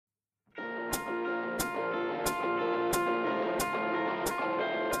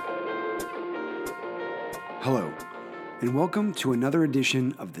Hello, and welcome to another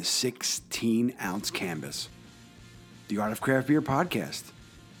edition of the 16-Ounce Canvas, the Art of Craft Beer podcast.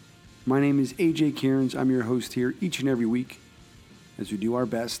 My name is AJ Cairns. I'm your host here each and every week as we do our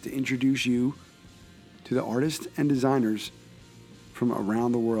best to introduce you to the artists and designers from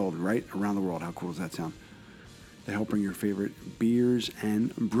around the world, right? Around the world. How cool does that sound? That help bring your favorite beers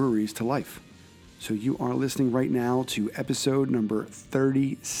and breweries to life. So you are listening right now to episode number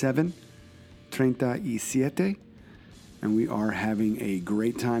 37. 37, and we are having a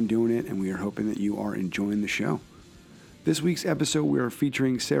great time doing it, and we are hoping that you are enjoying the show. This week's episode, we are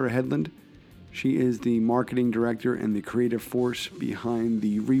featuring Sarah Hedlund. She is the marketing director and the creative force behind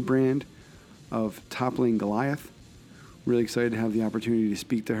the rebrand of Toppling Goliath. Really excited to have the opportunity to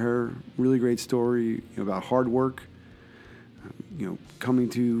speak to her. Really great story about hard work, coming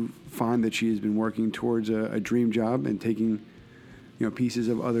to find that she has been working towards a dream job and taking pieces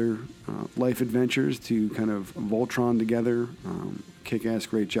of other life adventures to kind of Voltron together. Kick-ass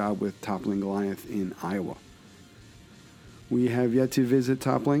great job with Toppling Goliath in Iowa. We have yet to visit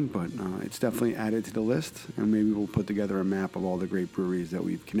Toppling, but it's definitely added to the list, and maybe we'll put together a map of all the great breweries that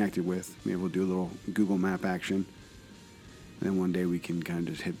we've connected with. Maybe we'll do a little Google map action, and then one day we can kind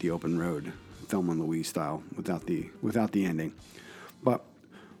of just hit the open road, Thelma and Louise style, without the ending. But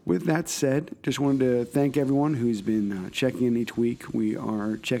with that said, just wanted to thank everyone who's been checking in each week. We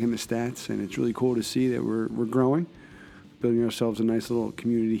are checking the stats, and it's really cool to see that we're growing, building ourselves a nice little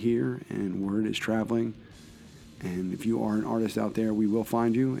community here, and word is traveling. And if you are an artist out there, we will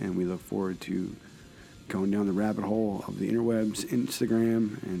find you, and we look forward to going down the rabbit hole of the interwebs,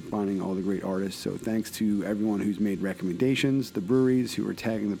 Instagram, and finding all the great artists. So thanks to everyone who's made recommendations, the breweries who are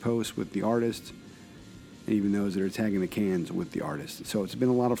tagging the posts with the artists, and even those that are tagging the cans with the artists. So it's been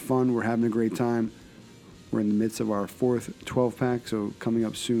a lot of fun. We're having a great time. We're in the midst of our fourth 12-pack, so coming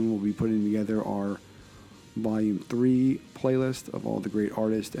up soon we'll be putting together our Volume 3 playlist of all the great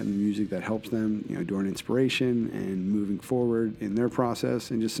artists and the music that helps them, during inspiration and moving forward in their process,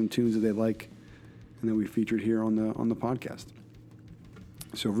 and just some tunes that they like and that we featured here on the podcast.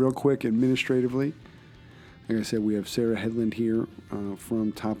 So real quick, administratively, like I said, we have Sarah Hedlund here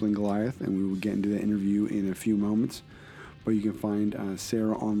from Toppling Goliath, and we will get into the interview in a few moments. But you can find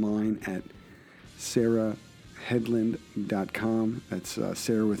Sarah online at sarahhedlund.com. That's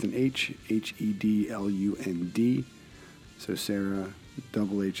Sarah with an H, Hedlund. So Sarah,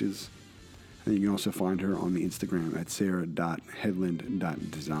 double H's. And you can also find her on the Instagram at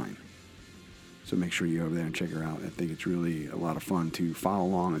sarah.hedlund.design. So make sure you go over there and check her out. I think it's really a lot of fun to follow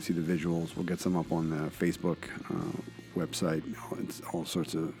along and see the visuals. We'll get some up on the Facebook website. It's all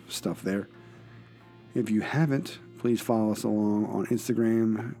sorts of stuff there. If you haven't, please follow us along on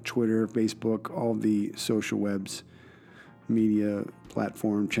Instagram, Twitter, Facebook, all the social webs, media,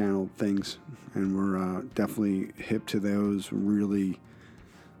 platform, channel things. And we're definitely hip to those, really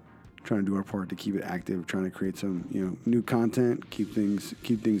trying to do our part to keep it active, trying to create some new content, keep things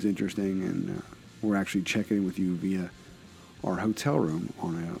interesting, and we're actually checking in with you via our hotel room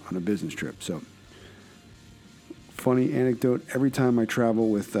on a business trip. So, funny anecdote: every time I travel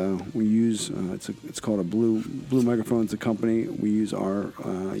with, we use it's called a Blue Microphone. It's a company. We use our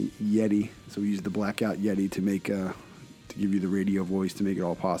Yeti, so we use the blackout Yeti to make to give you the radio voice to make it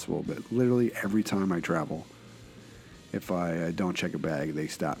all possible. But literally every time I travel, if I don't check a bag, they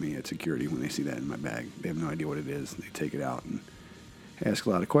stop me at security when they see that in my bag. They have no idea what it is. They take it out and ask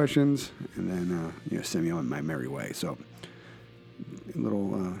a lot of questions, and then send me on my merry way. So,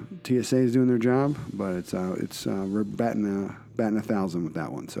 little TSA is doing their job, but it's we're batting 1,000 with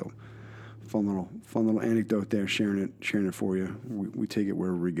that one. So, fun little anecdote there, sharing it for you. We take it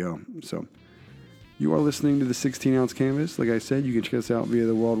wherever we go. So, you are listening to the 16-Ounce Canvas. Like I said, you can check us out via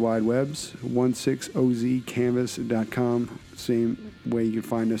the World Wide Webs, 16ozcanvas.com. Same way you can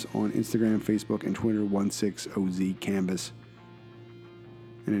find us on Instagram, Facebook, and Twitter, 16ozcanvas.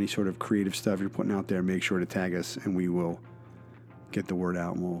 And any sort of creative stuff you're putting out there, make sure to tag us, and we will get the word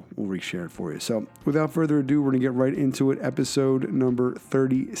out, and we'll reshare it for you. So without further ado, we're going to get right into it. Episode number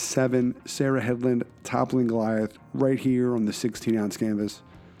 37, Sarah Hedlund, Toppling Goliath, right here on the 16-Ounce Canvas.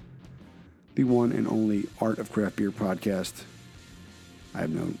 The one and only Art of Craft Beer podcast. I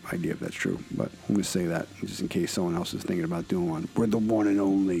have no idea if that's true, but I'm going to say that just in case someone else is thinking about doing one. We're the one and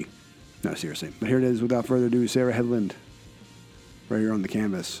only. No, seriously. But here it is. Without further ado, Sarah Hedlund, right here on the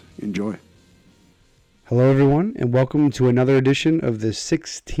canvas. Enjoy. Hello, everyone, and welcome to another edition of the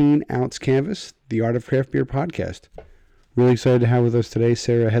 16-Ounce Canvas, the Art of Craft Beer podcast. Really excited to have with us today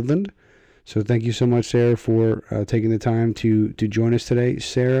Sarah Hedlund. So thank you so much, Sarah, for taking the time to join us today.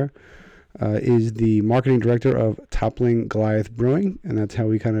 Sarah is the marketing director of Toppling Goliath Brewing, and that's how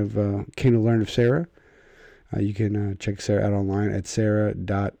we kind of came to learn of Sarah. You can check Sarah out online at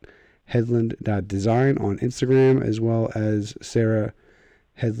sarah.hedlund.design on Instagram, as well as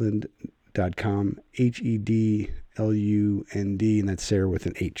sarahhedlund.com, HEDLUND, and that's Sarah with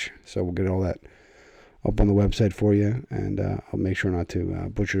an H. So we'll get all that up on the website for you, and I'll make sure not to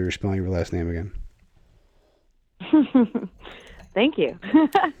butcher your spelling of your last name again. Thank you.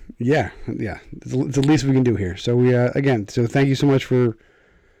 Yeah. It's the least we can do here. So so thank you so much for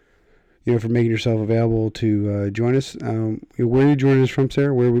for making yourself available to join us. Where are you joining us from,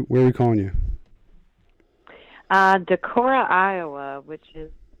 Sarah? Where are we calling you? Decorah, Iowa, which is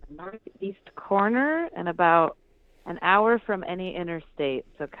the northeast corner and about an hour from any interstate,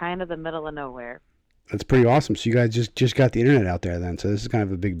 so kind of the middle of nowhere. That's pretty awesome. So you guys just got the internet out there then. So this is kind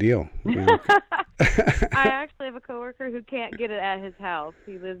of a big deal. I actually have a coworker who can't get it at his house.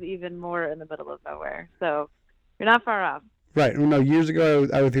 He lives even more in the middle of nowhere. So you're not far off. Right. Well, no, years ago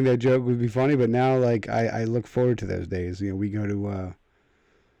I would think that joke would be funny, but now like I look forward to those days. We go to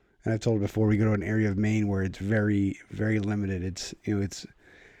and I've told you before, we go to an area of Maine where it's very, very limited. It's it's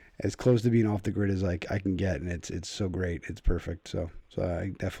as close to being off the grid as like I can get, and it's so great. It's perfect. So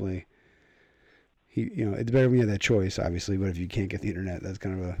I definitely it's better when you have that choice, obviously, but if you can't get the internet, that's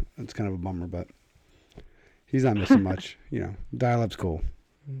kind of a bummer, but he's not missing much. Dial-up's cool.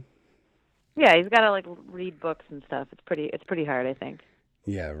 Yeah, he's got to like read books and stuff. It's pretty hard, I think.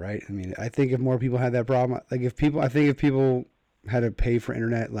 Yeah, right. I mean, I think if more people had that problem, like if people had to pay for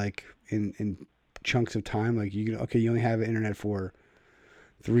internet like in chunks of time, like you only have internet for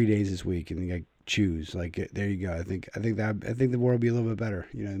 3 days this week, and you like choose. Like there you go. I think the world would be a little bit better.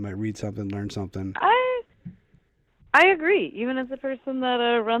 You might read something, learn something. I agree. Even as a person that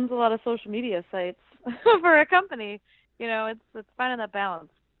runs a lot of social media sites for a company, it's finding that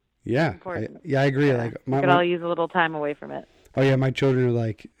balance. Yeah, I agree. Yeah. Like we could all use a little time away from it. Oh yeah, my children are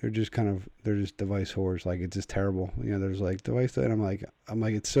they're just device whores. Like it's just terrible. There's like device, and I'm like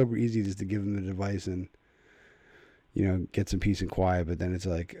it's so easy just to give them the device and get some peace and quiet. But then it's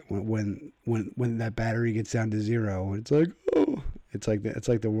like when that battery gets down to zero, it's like it's like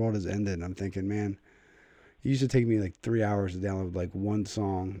the world has ended. And I'm thinking, man, it used to take me like 3 hours to download like one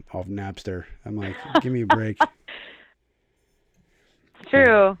song off Napster. I'm like, give me a break. It's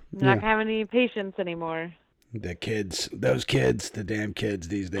true. I'm not having any patience anymore. The kids, the damn kids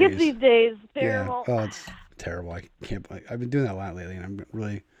these days. Kids these days, terrible. Yeah. Oh, it's terrible. I can't. I've been doing that a lot lately, and I'm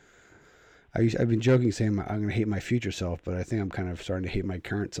really. I've been joking saying I'm going to hate my future self, but I think I'm kind of starting to hate my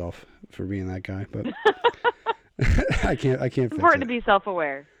current self for being that guy. But I can't. It's important to be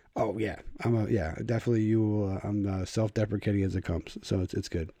self-aware. Oh yeah, definitely. I'm self-deprecating as it comes, so it's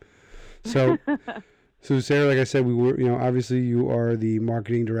good. So. So Sarah, like I said, we were, obviously you are the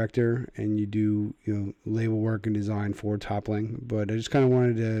marketing director and you do, label work and design for Toppling. But I just kind of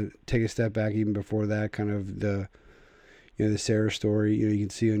wanted to take a step back even before that, kind of the Sarah story. You can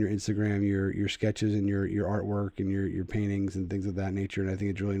see on your Instagram your sketches and your artwork and your paintings and things of that nature. And I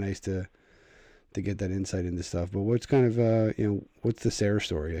think it's really nice to get that insight into stuff. But what's kind of what's the Sarah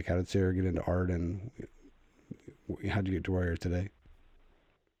story? Like, how did Sarah get into art, and how did you get to where you are today?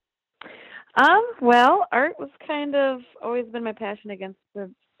 Well, art was kind of always been my passion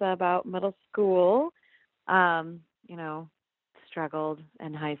since about middle school. Struggled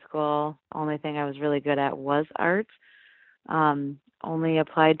in high school. Only thing I was really good at was art. Only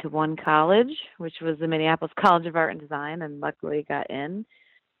applied to one college, which was the Minneapolis College of Art and Design, and luckily got in.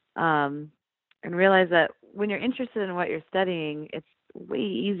 And realized that when you're interested in what you're studying, it's way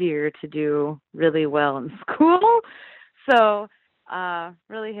easier to do really well in school. So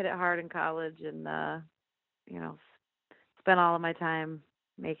really hit it hard in college and, spent all of my time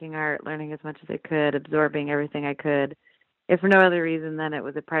making art, learning as much as I could, absorbing everything I could. If for no other reason than it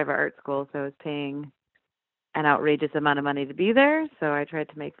was a private art school, so I was paying an outrageous amount of money to be there. So I tried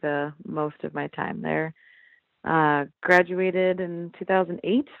to make the most of my time there. Graduated in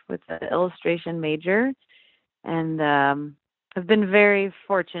 2008 with an illustration major, and I've been very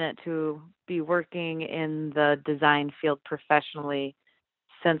fortunate to be working in the design field professionally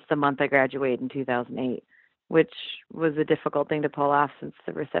since the month I graduated in 2008, which was a difficult thing to pull off since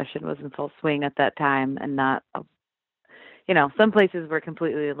the recession was in full swing at that time, and not, some places were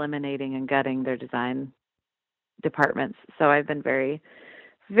completely eliminating and gutting their design departments. So I've been very,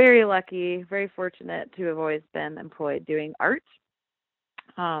 very lucky, very fortunate to have always been employed doing art.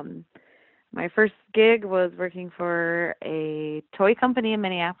 My first gig was working for a toy company in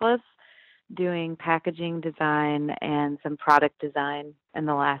Minneapolis, doing packaging design and some product design in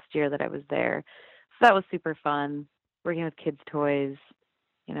the last year that I was there. So that was super fun, working with kids' toys,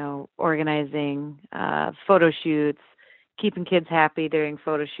 organizing photo shoots, keeping kids happy during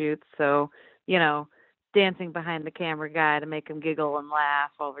photo shoots. So, dancing behind the camera guy to make him giggle and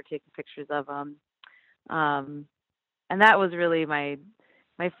laugh while we're taking pictures of him. Um, and that was really my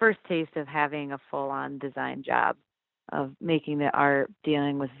first taste of having a full-on design job, of making the art,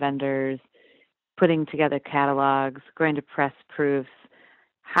 dealing with vendors, putting together catalogs, going to press proofs,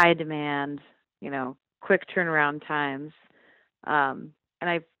 high demand, quick turnaround times. And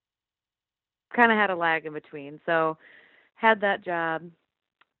I kind of had a lag in between. So had that job,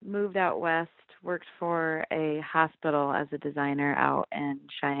 moved out west, worked for a hospital as a designer out in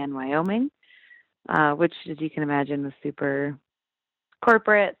Cheyenne, Wyoming, which, as you can imagine, was super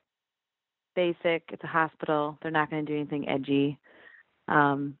corporate, basic. It's a hospital. They're not going to do anything edgy.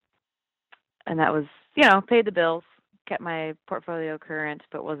 Um, and that was, paid the bills, kept my portfolio current,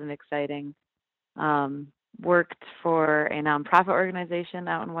 but wasn't exciting. Um, Worked for a nonprofit organization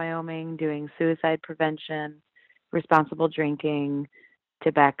out in Wyoming doing suicide prevention, responsible drinking,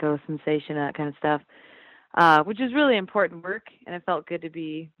 tobacco cessation, that kind of stuff, which is really important work. And it felt good to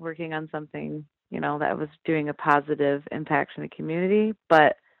be working on something, that was doing a positive impact in the community,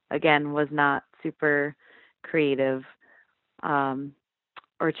 but again, was not super creative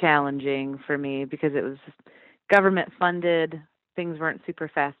or challenging for me because it was government funded. Things weren't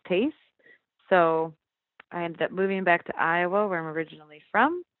super fast paced. So I ended up moving back to Iowa, where I'm originally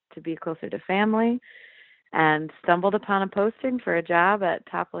from, to be closer to family, and stumbled upon a posting for a job at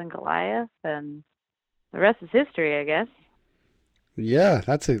Toppling Goliath, and the rest is history, I guess. Yeah,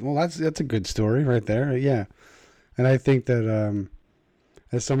 that's a good story right there. Yeah, and I think that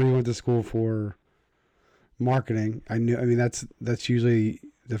as somebody who went to school for marketing, I mean, that's usually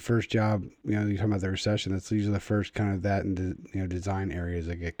the first job. You're talking about the recession. That's usually the first kind of that and design areas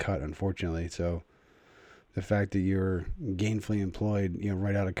that get cut, unfortunately. So the fact that you're gainfully employed,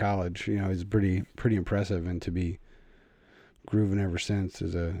 right out of college, is pretty impressive, and to be grooving ever since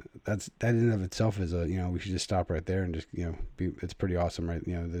that in and of itself is we should just stop right there and just it's pretty awesome, right?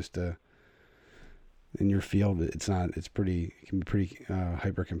 Just in your field, it can be pretty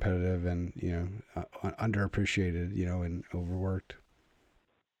hyper competitive and underappreciated, and overworked.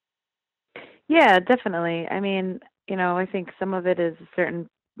 Yeah, definitely. I mean, I think some of it is a certain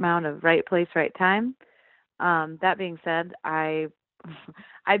amount of right place, right time. That being said, I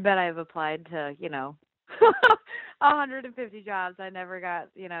bet I've applied to, 150 jobs. I never got,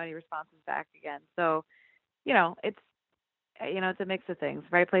 any responses back again. So, it's, it's a mix of things.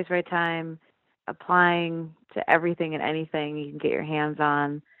 Right place, right time, applying to everything and anything you can get your hands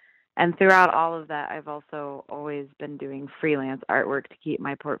on. And throughout all of that, I've also always been doing freelance artwork to keep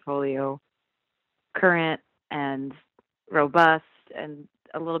my portfolio current and robust and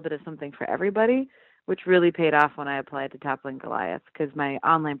a little bit of something for everybody, which really paid off when I applied to Toppling Goliath, because my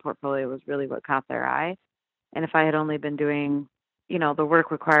online portfolio was really what caught their eye. And if I had only been doing, the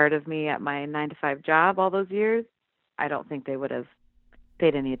work required of me at my 9-to-5 job all those years, I don't think they would have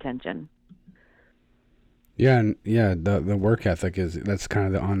paid any attention. Yeah, and the work ethic that's kind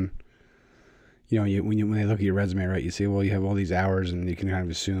of the when they look at your resume, right, you say, well, you have all these hours, and you can kind of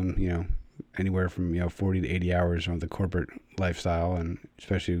assume, anywhere from 40 to 80 hours on the corporate lifestyle, and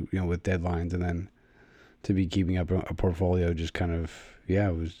especially with deadlines, and then to be keeping up a portfolio just kind of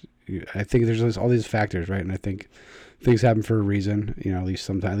it was. I think there's all these factors, right, and I think things happen for a reason. At least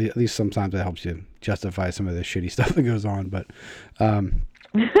sometimes it helps you justify some of the shitty stuff that goes on, but.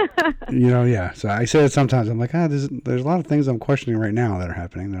 Yeah. So I say it sometimes. I'm like, there's a lot of things I'm questioning right now that are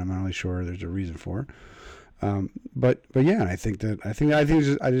happening that I'm not really sure there's a reason for. But yeah, I think I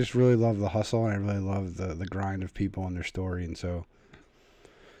just really love the hustle, and I really love the grind of people and their story, and so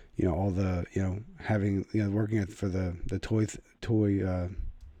all the having working for the toy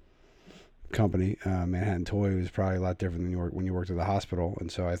company, Manhattan Toy, was probably a lot different than when you worked at the hospital, and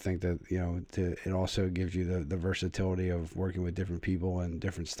so I think that it also gives you the versatility of working with different people and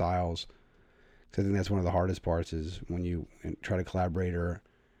different styles. Because I think that's one of the hardest parts is when you try to collaborate or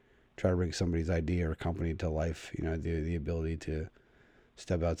try to bring somebody's idea or company to life. The ability to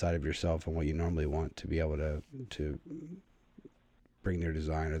step outside of yourself and what you normally want, to be able to bring their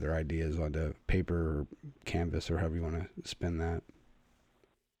design or their ideas onto paper or canvas or however you want to spin that.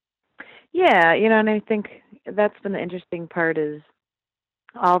 Yeah, and I think that's been the interesting part is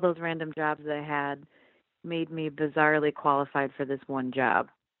all those random jobs that I had made me bizarrely qualified for this one job.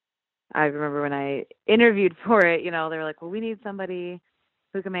 I remember when I interviewed for it, they were like, well, we need somebody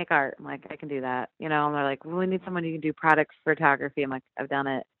who can make art. I'm like, I can do that. And they're like, well, we need someone who can do product photography. I'm like, I've done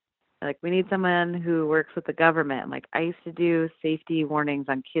it. They're like, we need someone who works with the government. I'm like, I used to do safety warnings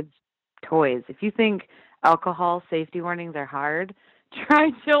on kids' toys. If you think alcohol safety warnings are hard,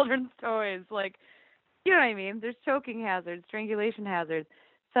 try children's toys. Like, you know what I mean? There's choking hazards, strangulation hazards,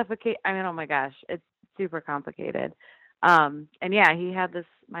 suffocate. I mean, oh my gosh, it's super complicated. And yeah,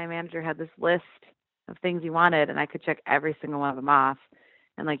 my manager had this list of things he wanted, and I could check every single one of them off.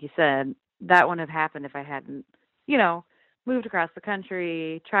 And like you said, that wouldn't have happened if I hadn't, you know, moved across the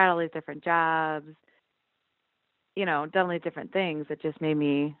country, tried all these different jobs, done all these different things. It just made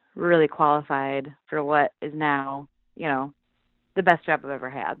me really qualified for what is now, the best job I've ever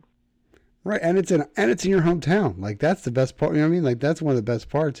had. Right, and it's in your hometown. Like that's the best part. You know what I mean? Like that's one of the best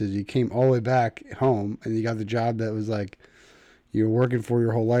parts is you came all the way back home and you got the job that was like you were working for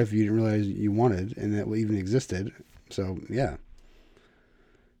your whole life. You didn't realize you wanted and that even existed. So yeah,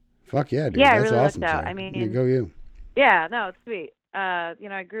 fuck yeah, dude. Yeah, it That's really awesome, worked out. Sarah. I mean, Yeah, go you. yeah, no, it's sweet.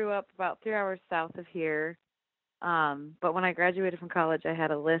 I grew up about 3 hours south of here. But when I graduated from college, I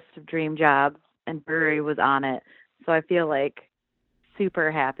had a list of dream jobs, and brewery was on it. So I feel like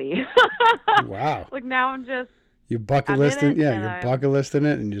super happy. Wow. Like now I'm bucket I'm in listing. it, Yeah, and you're I'm bucket listing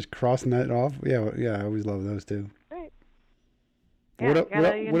it and just crossing that off. Yeah, yeah. I always love those too. great. What Yeah,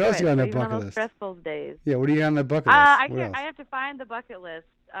 gotta what enjoy else you it. got on So that even on bucket those list? stressful days. Yeah, what do you got on that bucket list? I What can't. else? I have to find the bucket list.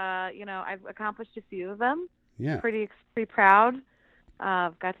 I've accomplished a few of them. Yeah. Pretty proud.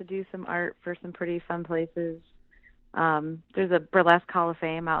 I've got to do some art for some pretty fun places. There's a burlesque Hall of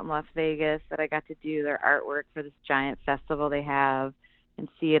Fame out in Las Vegas that I got to do their artwork for this giant festival they have and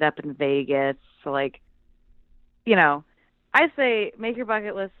see it up in Vegas. So like, I say make your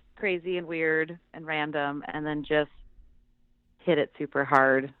bucket list crazy and weird and random and then just hit it super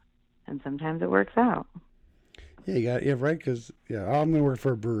hard. And sometimes it works out. Yeah, you got right because I'm gonna work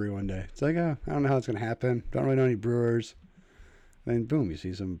for a brewery one day. It's like I don't know how it's gonna happen. Don't really know any brewers. Then boom, you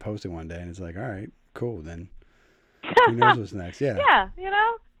see someone posting one day, and it's like, all right, cool. Then who knows what's next? Yeah.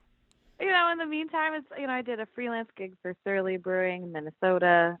 Yeah, in the meantime, it's I did a freelance gig for Surly Brewing in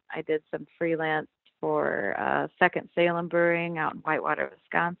Minnesota. I did some freelance for Second Salem Brewing out in Whitewater,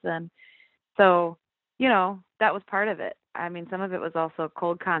 Wisconsin. So, that was part of it. I mean, some of it was also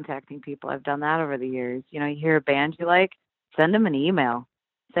cold contacting people. I've done that over the years. You hear a band you like, send them an email.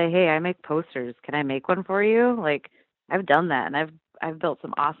 Say, hey, I make posters. Can I make one for you? Like, I've done that, and I've built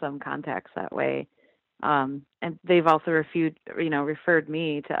some awesome contacts that way. And they've also referred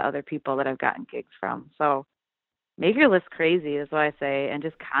me to other people that I've gotten gigs from. So make your list crazy is what I say, and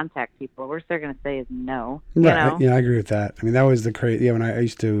just contact people. Worst they're going to say is no. Right. Yeah, I agree with that. I mean, that was the crazy. Yeah, when I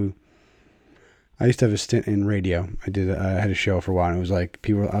used to have a stint in radio. I had a show for a while, and it was like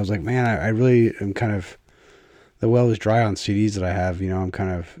I was like, man, I really am kind of, the well is dry on CDs that I have.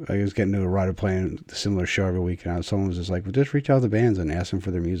 I was getting to a ride of playing a similar show every week, and someone was just like, well, just reach out to the bands and ask them for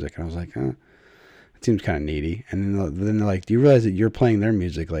their music. And I was like, it seems kind of needy. And then they're like, do you realize that you're playing their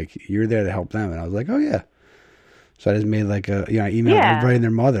music? Like, you're there to help them. And I was like, oh, yeah. So I just made like I emailed everybody and their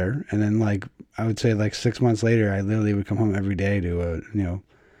mother. And then like, I would say like 6 months later, I literally would come home every day to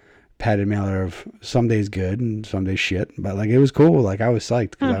padded mailer of some days good and some days shit. But like, it was cool. Like I was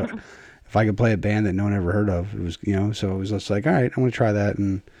psyched because if I could play a band that no one ever heard of, it was, so it was just like, all right, I'm going to try that.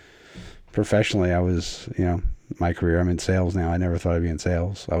 And professionally, I was, my career, I'm in sales now. I never thought I'd be in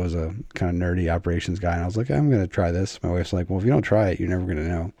sales. I was a kind of nerdy operations guy, and I was like, I'm going to try this. My wife's like, well, if you don't try it, you're never going to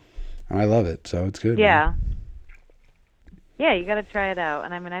know. And I love it, so it's good. Yeah. Man. Yeah, you got to try it out.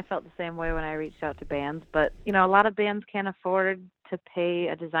 And I mean, I felt the same way when I reached out to bands, but a lot of bands can't afford to pay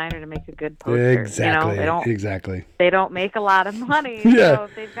a designer to make a good poster. Exactly. They don't make a lot of money. Yeah. So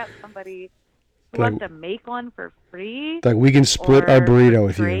if they've got somebody who wants to make one for free, like we can split our burrito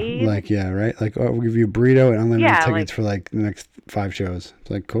with trade. You. Like, yeah, right? Like, we'll give you a burrito and unlimited tickets for like the next 5 shows.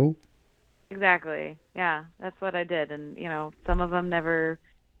 It's like, cool. Exactly. Yeah, that's what I did. And, some of them never,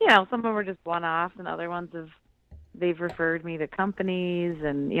 some of them were just one-offs, and other ones they've referred me to companies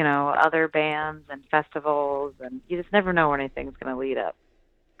and, other bands and festivals, and you just never know where anything's going to lead up.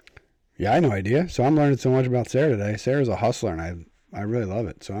 Yeah, I had no idea. So I'm learning so much about Sarah today. Sarah's a hustler, and I really love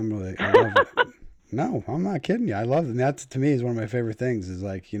it. So I love it. No, I'm not kidding you. I love it. And that, to me, is one of my favorite things is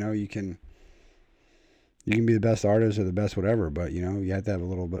like, you can be the best artist or the best whatever, but, you have to have a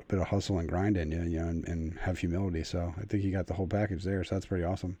little bit of hustle and grind in you, and have humility. So I think you got the whole package there. So that's pretty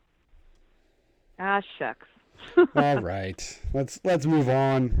awesome. Ah, shucks. All right. Let's move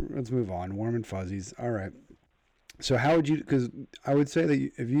on. Warm and fuzzies. All right. So how would you, because I would say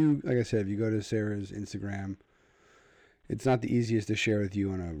that if you, like I said, if you go to Sarah's Instagram, it's not the easiest to share with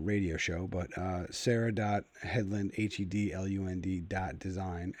you on a radio show, but Sarah.Hedlund, Hedlund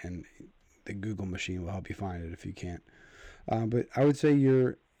 .design, and the Google machine will help you find it if you can't. But I would say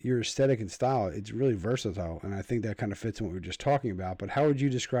your aesthetic and style, it's really versatile, and I think that kind of fits in what we were just talking about. But how would you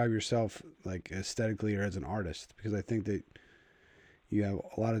describe yourself, like aesthetically or as an artist? Because I think that you have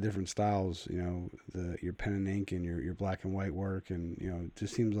a lot of different styles, your pen and ink and your black and white work, and it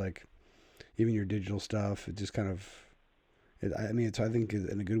just seems like even your digital stuff. It just kind of, I mean, I think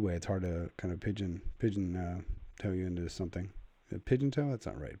in a good way, it's hard to kind of pigeon toe you into something. Pigeon toe? That's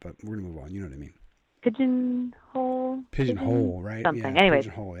not right, but we're gonna move on. You know what I mean? Pigeonhole, right? Something. Yeah, Anyways.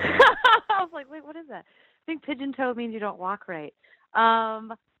 pigeonhole. Yeah. I was like, wait, what is that? I think pigeon toe means you don't walk right.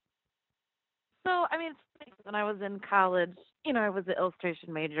 Um, so, I mean, when I was in college, I was an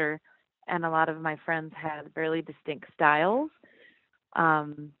illustration major, and a lot of my friends had really distinct styles.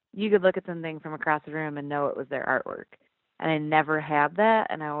 You could look at something from across the room and know it was their artwork. And I never had that,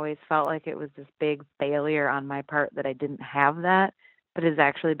 and I always felt like it was this big failure on my part that I didn't have that. But it's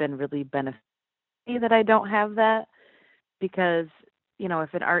actually been really beneficial that I don't have that because,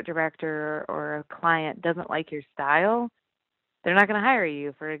 if an art director or a client doesn't like your style, they're not going to hire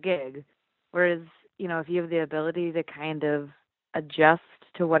you for a gig. Whereas, if you have the ability to kind of adjust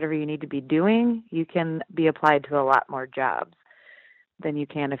to whatever you need to be doing, you can be applied to a lot more jobs than you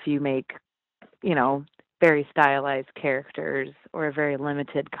can if you make, very stylized characters or a very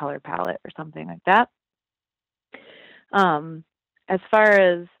limited color palette or something like that. As far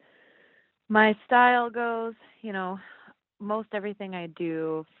as my style goes, most everything I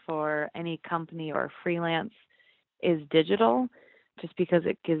do for any company or freelance is digital just because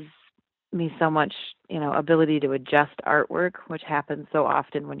it gives me so much, ability to adjust artwork, which happens so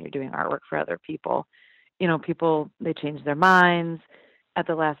often when you're doing artwork for other people. People, they change their minds. At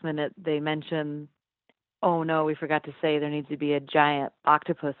the last minute, they mention, oh no, we forgot to say there needs to be a giant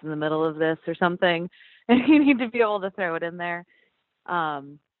octopus in the middle of this or something. And you need to be able to throw it in there.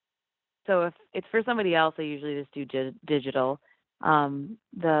 So if it's for somebody else, I usually just do digital.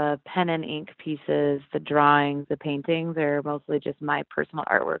 The pen and ink pieces, the drawings, the paintings are mostly just my personal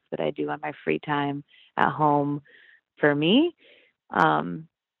artwork that I do on my free time at home for me. And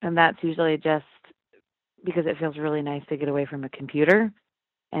that's usually just because it feels really nice to get away from a computer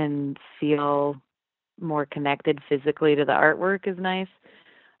and feel more connected physically to the artwork is nice.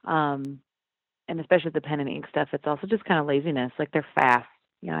 And especially the pen and ink stuff, it's also just kind of laziness. Like they're fast.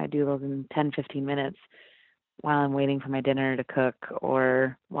 I do those in 10, 15 minutes while I'm waiting for my dinner to cook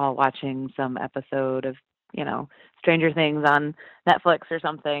or while watching some episode of, Stranger Things on Netflix or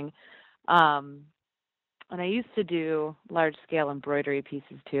something. And I used to do large scale embroidery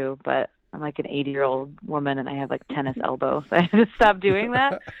pieces too, but I'm like an 80-year-old woman and I have like tennis elbow, so I just stopped doing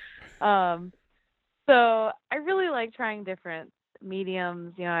that. So I really like trying different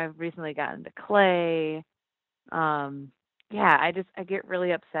mediums. I've recently gotten into clay. I get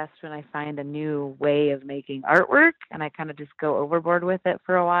really obsessed when I find a new way of making artwork and I kind of just go overboard with it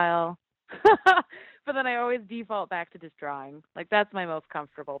for a while. But then I always default back to just drawing. Like that's my most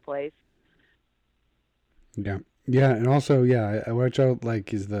comfortable place. Yeah. Yeah. And also, yeah, what I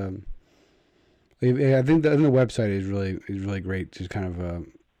like is I think the website is really great. Just kind of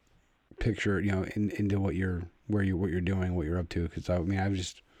picture, into what you're doing, what you're up to. Cause I've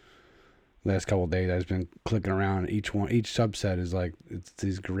just, last couple of days I've been clicking around each subset is like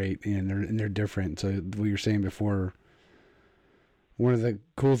it's great and they're different. So what you're saying before, one of the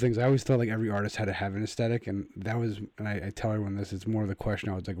cool things I always thought like every artist had to have an aesthetic, and I tell everyone this, it's more of the question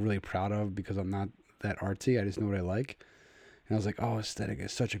I was like really proud of because I'm not that artsy. I just know what I like, and I was like, oh, aesthetic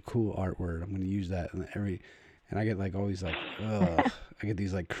is such a cool art word. I'm going to use that and I get like always like, ugh, I get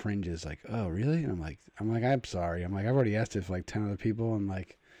these like cringes like, oh really? And I'm like I'm sorry. I'm like I've already asked it for like 10 other people, and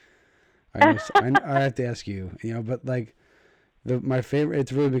like I have to ask you, but like my favorite,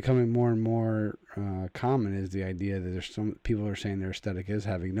 it's really becoming more and more common is the idea that there's some people are saying their aesthetic is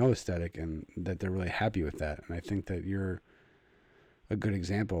having no aesthetic and that they're really happy with that. And I think that you're a good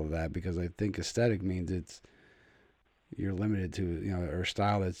example of that because I think aesthetic means you're limited to, or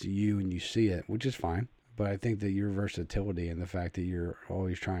style that's you and you see it, which is fine. But I think that your versatility and the fact that you're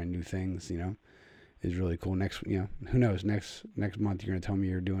always trying new things, is really cool. Next, who knows? Next month you're gonna tell me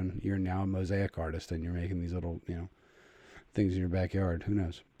you're now a mosaic artist and you're making these little, things in your backyard. Who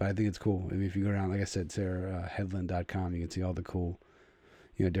knows? But I think it's cool. I mean, if you go down, like I said, sarahhedlund.com, you can see all the cool,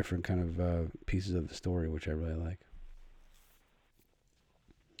 different kind of pieces of the story, which I really like.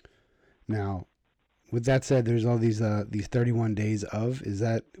 Now, with that said, there's all these 31 days of. Is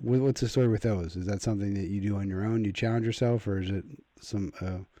that what's the story with those? Is that something that you do on your own? You challenge yourself, or is it some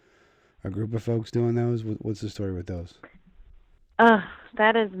a group of folks doing those? What's the story with those?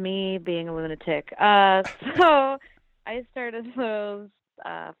 That is me being a lunatic. So I started those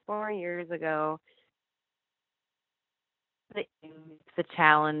 4 years ago. It's a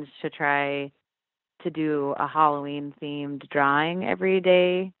challenge to try to do a Halloween themed drawing every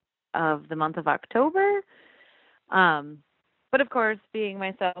day of the month of October. But of course, being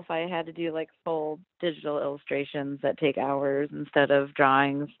myself, I had to do like full digital illustrations that take hours instead of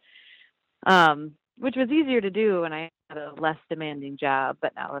drawings. which was easier to do when I had a less demanding job.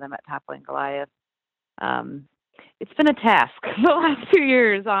 But now that I'm at Toppling Goliath, um, it's been a task the last 2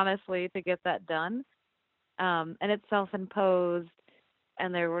 years, honestly, to get that done. And it's self-imposed.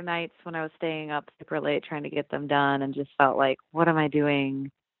 And there were nights when I was staying up super late trying to get them done and just felt like, what am I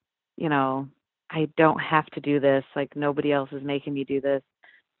doing? You know, I don't have to do this. Like, nobody else is making me do this.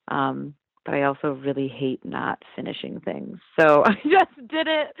 But I also really hate not finishing things. So I just did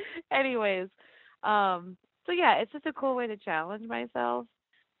it anyways. So yeah, it's just a cool way to challenge myself.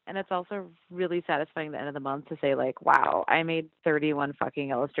 And it's also really satisfying at the end of the month to say, like, wow, I made 31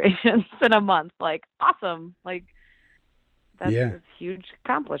 fucking illustrations in a month. Like, awesome. Like, that's Yeah. a huge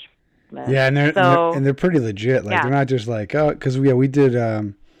accomplishment. Yeah, So they're pretty legit. Like yeah. they're not just like, oh, because we did.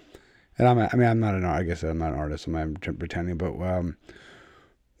 And I'm not an I guess I'm not an artist. I'm pretending, but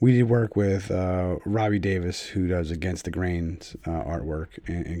we did work with Robbie Davis, who does Against the Grain's artwork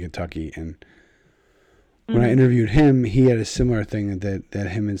in Kentucky. And when I Mm-hmm. interviewed him, he had a similar thing that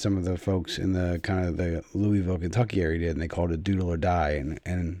him and some of the folks in the kind of the Louisville, Kentucky area did, and they called it Doodle or Die.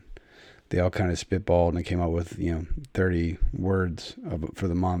 And they all kind of spitballed and they came up with 30 words for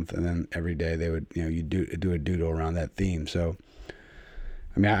the month, and then every day they would you do a doodle around that theme. So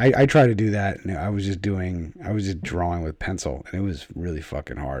I mean, I try to do that, and I was just drawing with pencil, and it was really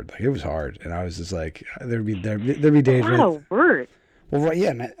fucking hard. Like, it was hard, and I was just like, there'd be days A where, lot of words. well, right,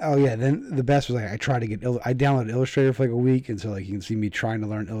 yeah, oh yeah. Then the best was like I downloaded Illustrator for like a week, and so like you can see me trying to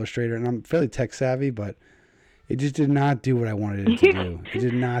learn Illustrator, and I'm fairly tech savvy, but it just did not do what I wanted it to do. It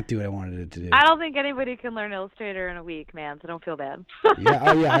did not do what I wanted it to do. I don't think anybody can learn Illustrator in a week, man, so don't feel bad. Yeah,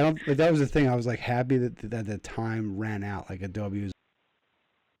 oh yeah, I don't. Like, that was the thing. I was like happy that the time ran out. Like Adobe was.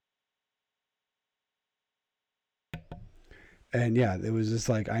 And yeah, it was just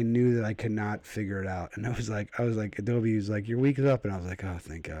like I knew that I could not figure it out, and I was like, Adobe was like, your week is up, and I was like, oh,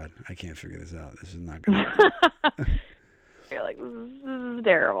 thank God, I can't figure this out. This is not gonna. You're like, this is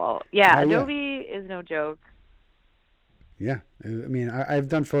terrible. Yeah, Oh yeah, Adobe is no joke. yeah. I mean, I've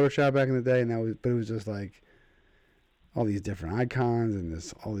done Photoshop back in the day, and but it was just like all these different icons and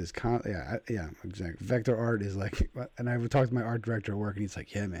all this yeah, exactly. Vector art is like, and I would talk to my art director at work, and he's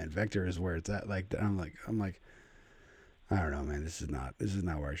like, yeah, man, vector is where it's at. Like, I'm like. I don't know, man. This is not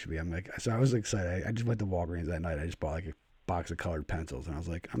where I should be. I'm like, so I was excited. I just went to Walgreens that night. I just bought like a box of colored pencils, and I was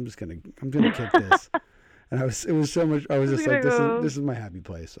like, I'm gonna kick this. And it was so much. I was just like, this is my happy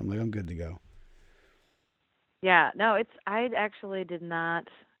place. I'm like, I'm good to go. Yeah, no, I actually did not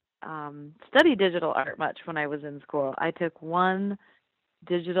study digital art much when I was in school. I took one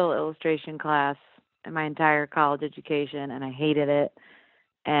digital illustration class in my entire college education, and I hated it,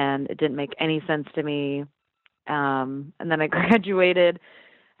 and it didn't make any sense to me. And then I graduated,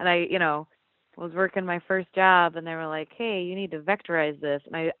 and I, was working my first job, and they were like, "Hey, you need to vectorize this."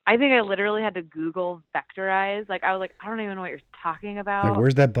 And I think I literally had to Google vectorize. Like, I was like, I don't even know what you're talking Like, about.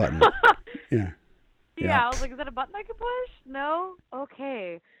 where's that button? Yeah, yeah. Yeah, I was like, is that a button I can push? No?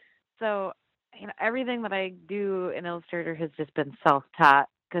 Okay. So, everything that I do in Illustrator has just been self-taught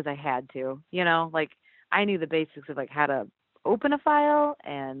because I had to, like, I knew the basics of like how to open a file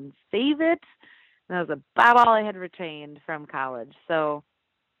and save it. And that was about all I had retained from college. So,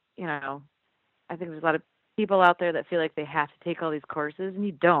 I think there's a lot of people out there that feel like they have to take all these courses, and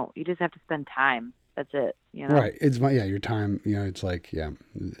you don't. You just have to spend time. That's it. Right. It's your time. It's like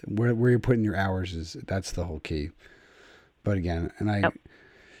where you're putting your hours that's the whole key. But again, and Yep.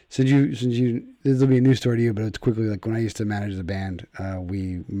 since you this will be a new story to you, but it's quickly like when I used to manage the band,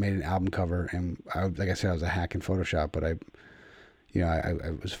 we made an album cover, and like I said, I was a hack in Photoshop, but I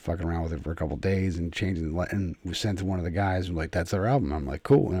was fucking around with it for a couple of days and changing, and we sent to one of the guys and like, that's our album. I'm like,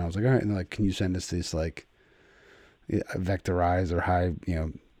 cool. And I was like, all right. And they're like, can you send us this like vectorized or high,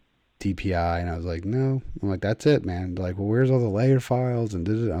 DPI? And I was like, no. I'm like, that's it, man. They're like, well, where's all the layer files? And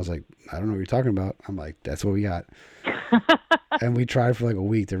I was like, I don't know what you're talking about. I'm like, that's what we got. And we tried for like a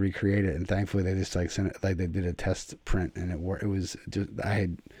week to recreate it, and thankfully they just like sent it, like they did a test print, and it worked. It was just I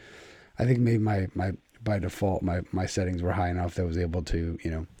think maybe my by default my settings were high enough that I was able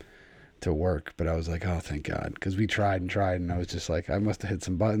to to work. But I was like, oh, thank God, because we tried, and I was just like, I must have hit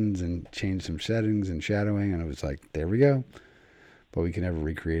some buttons and changed some settings and shadowing, and I was like, there we go. But we can never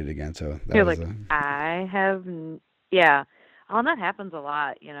recreate it again. So that You're was like, I have, yeah. Oh, and that happens a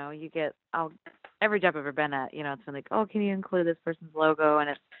lot. Every job I've ever been at, it's been like, oh, can you include this person's logo? And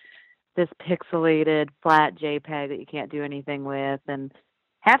it's this pixelated flat JPEG that you can't do anything with. And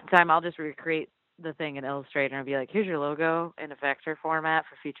half the time I'll just recreate the thing in Illustrator and be like, here's your logo in a vector format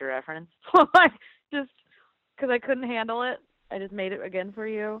for future reference. Like, just because I couldn't handle it, I just made it again for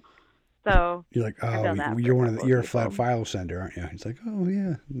you. So You're like, I've oh, done that for you're a one of the, couple of you're a flat people. file sender, aren't you? He's like, oh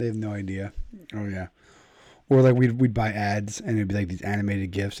yeah, they have no idea. Oh yeah. Or like we'd buy ads and it'd be like these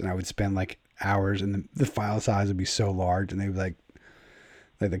animated GIFs, and I would spend like hours, and the file size would be so large, and they'd be like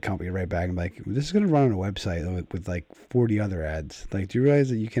the company right back and be like, this is gonna run on a website with like 40 other ads. Like, do you realize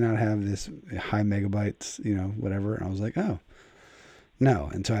that you cannot have this high megabytes, whatever? And I was like, oh no,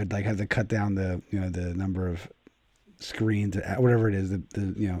 and so I'd like have to cut down the the number of screens, whatever it is,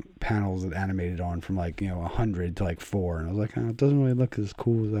 the panels that animated on from like 100 to like 4, and I was like, oh, it doesn't really look as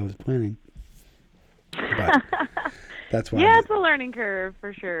cool as I was planning. But that's why. Yeah, it's a learning curve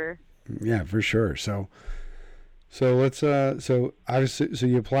for sure. Yeah, for sure. So let's so obviously so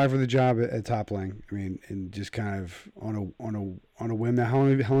you apply for the job at Toppling. I mean, and just kind of on a whim. Now, how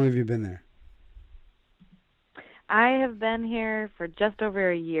long have you been there? I have been here for just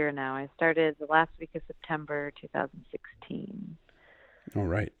over a year now. I started the last week of September 2016. All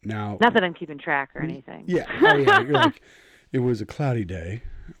right. Now, Not that I'm keeping track or anything. yeah. Oh yeah. You're like, it was a cloudy day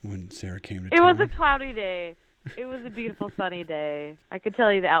when Sarah came to It was a town. cloudy day. It was a beautiful sunny day. I could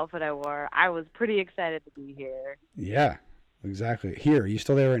tell you the outfit I wore. I was pretty excited to be here. Yeah, exactly. Here, are you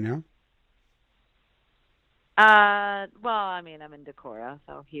still there right now? Well, I mean, I'm in Decorah,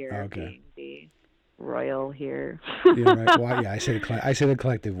 so here Okay. being the royal here. Yeah, right. Well, yeah, I say the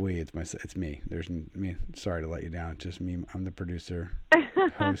collective we. It's me. Sorry to let you down. It's just me. I'm the producer,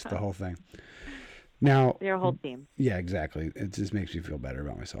 host, the whole thing. Now, Your whole team. yeah, exactly. It just makes me feel better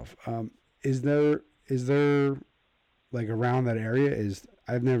about myself. Is there like around that area?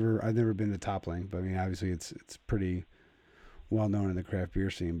 I've never been to Toppling, but I mean, obviously it's pretty well known in the craft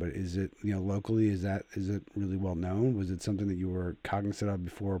beer scene. But is it locally? Is it really well known? Was it something that you were cognizant of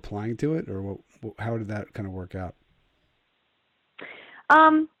before applying to it, or how did that kind of work out?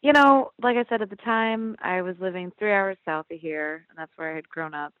 Like I said at the time, I was living 3 hours south of here, and that's where I had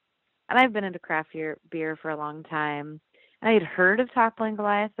grown up. And I've been into craft beer for a long time. And I had heard of Toppling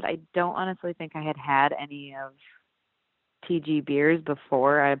Goliath, but I don't honestly think I had had any of TG beers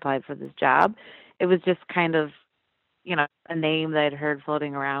before I applied for this job. It was just kind of, a name that I'd heard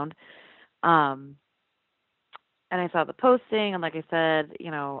floating around. Um, and I saw the posting, and like I said,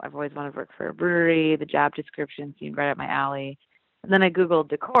 I've always wanted to work for a brewery. The job description seemed right up my alley. And then I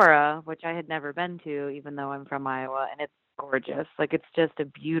Googled Decorah, which I had never been to, even though I'm from Iowa, and it's gorgeous. Like, it's just a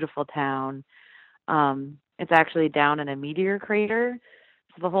beautiful town. It's actually down in a meteor crater.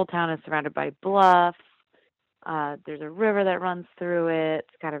 So the whole town is surrounded by bluffs. There's a river that runs through it.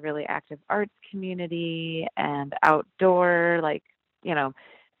 It's got a really active arts community and outdoor, like,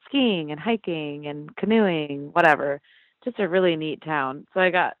 skiing and hiking and canoeing, whatever. Just a really neat town. So I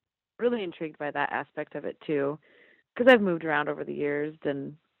got really intrigued by that aspect of it too, because I've moved around over the years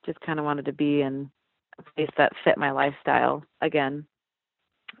and just kind of wanted to be in a place that fit my lifestyle again.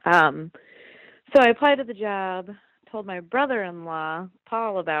 So I applied to the job, told my brother-in-law,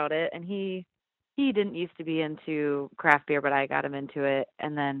 Paul, about it, and he didn't used to be into craft beer, but I got him into it.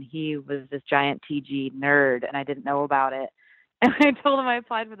 And then he was this giant TG nerd, and I didn't know about it. And I told him I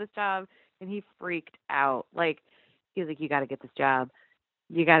applied for this job, and he freaked out. Like, he was like, you got to get this job.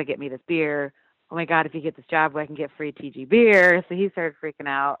 You got to get me this beer. Oh, my God, if you get this job, I can get free TG beer. So he started freaking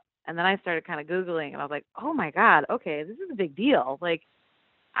out. And then I started kind of Googling, and I was like, oh, my God, okay, this is a big deal. Like,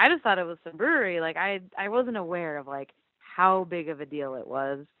 I just thought it was some brewery. Like, I wasn't aware of, like, how big of a deal it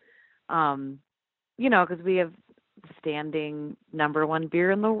was. Because we have standing #1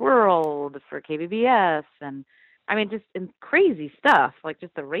 beer in the world for KBBS, and I mean, just crazy stuff, like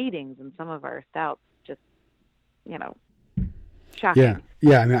just the ratings in some of our stouts, just you know, Yeah, shocking.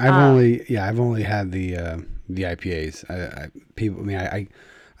 yeah. I mean, Um, I've only had the IPAs. People. I mean,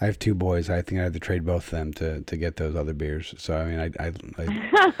 I have two boys. I think I have to trade both of them to get those other beers. So I mean,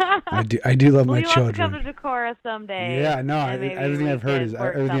 I do love well, my you'll have to come children. to Decorah someday, Yeah, no. and maybe Everything we I've heard is can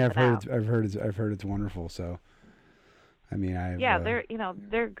work everything something out. I've heard it's wonderful. So I mean, Yeah,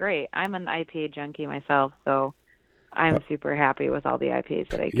 they're great. I'm an IPA junkie myself, so I'm super happy with all the IPAs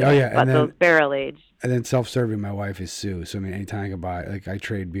that I yeah, get. yeah, But those barrel aged. and then self-serving. My wife is Sue, so I mean, anytime I can buy, like, I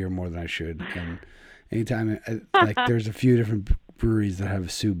trade beer more than I should, and anytime, like, there's a few different breweries that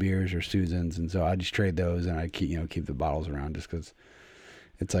have Sue beers or Susans, and so I just trade those, and I keep the bottles around just because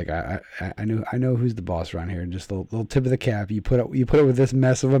it's like I know who's the boss around here, and just a little tip of the cap. You put it with this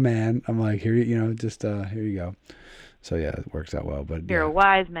mess of a man. I'm like, here, just here you go. So yeah, it works out well. But You're yeah, a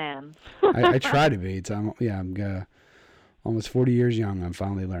wise man. I try to be. I'm almost 40 years young. I'm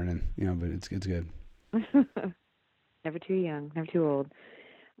finally learning, but it's good. Never too young, never too old.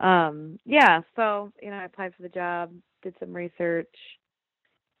 Yeah, so, I applied for the job, did some research,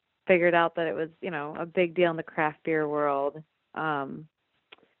 figured out that it was, a big deal in the craft beer world.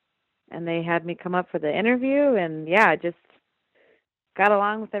 and they had me come up for the interview, and yeah, I just got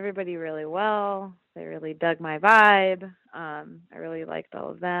along with everybody really well. They really dug my vibe. I really liked all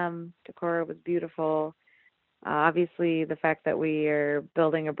of them. Decor was beautiful. Obviously, the fact that we are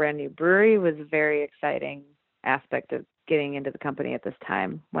building a brand new brewery was a very exciting aspect of getting into the company at this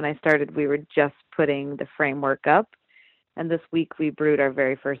time. When I started, we were just putting the framework up, and this week we brewed our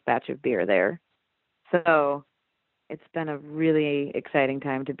very first batch of beer there. So it's been a really exciting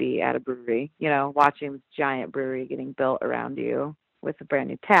time to be at a brewery, watching this giant brewery getting built around you with a brand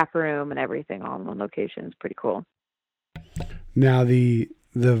new tap room and everything all in one location is pretty cool. Now the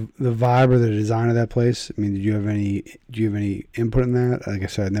vibe or the design of that place. I mean, do you have any input in that? Like I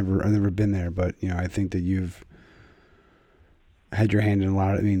said, I've never been there, but I think that you've had your hand in a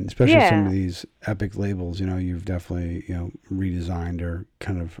lot of, especially some of these epic labels, you've definitely, redesigned or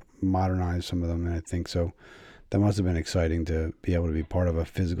kind of modernized some of them. And I think so that must have been exciting to be able to be part of a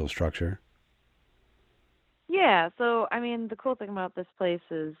physical structure. Yeah. So, the cool thing about this place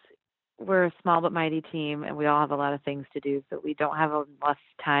is we're a small but mighty team, and we all have a lot of things to do, so we don't have enough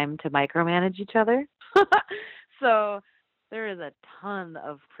time to micromanage each other. So there is a ton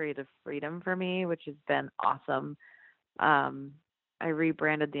of creative freedom for me, which has been awesome. I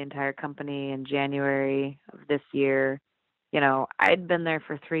rebranded the entire company in January of this year. I'd been there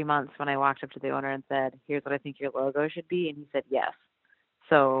for 3 months when I walked up to the owner and said, "Here's what I think your logo should be." And he said, "Yes."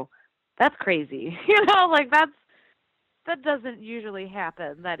 So that's crazy. That doesn't usually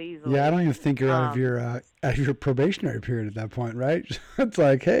happen that easily. Yeah, I don't even think you're out of your probationary period at that point, right? It's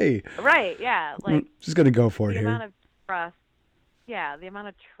like, hey, right, yeah, like just gonna go for it here. The amount of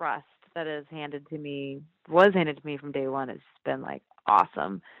trust that was handed to me from day one has been like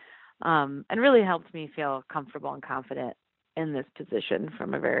awesome, and really helped me feel comfortable and confident in this position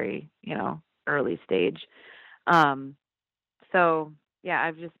from a very early stage. So yeah,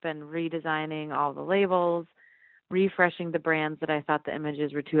 I've just been redesigning all the labels, refreshing the brands that I thought the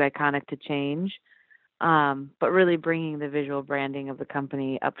images were too iconic to change, but really bringing the visual branding of the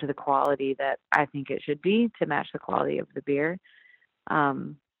company up to the quality that I think it should be to match the quality of the beer.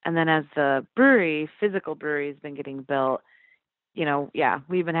 And then as the physical brewery has been getting built,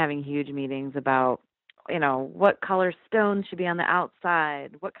 we've been having huge meetings about, what color stones should be on the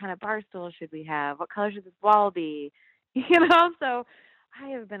outside, what kind of bar stool should we have, what color should this wall be, so I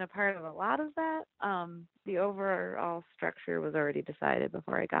have been a part of a lot of that. The overall structure was already decided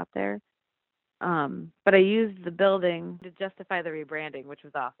before I got there. But I used the building to justify the rebranding, which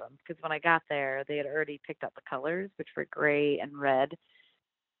was awesome, because when I got there, they had already picked up the colors, which were gray and red.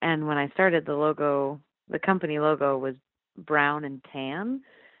 And when I started, the company logo was brown and tan.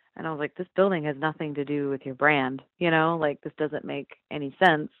 And I was like, this building has nothing to do with your brand, this doesn't make any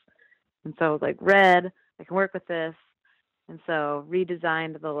sense. And so I was like, red, I can work with this. And so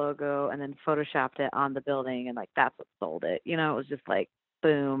redesigned the logo and then photoshopped it on the building, and that's what sold it. It was just like,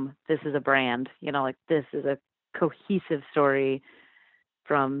 boom, this is a brand, this is a cohesive story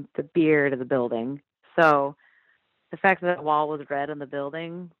from the beer to the building. So the fact that wall was red on the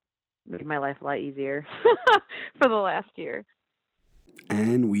building made my life a lot easier for the last year.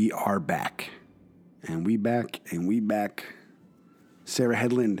 And we are back. And we back. Sarah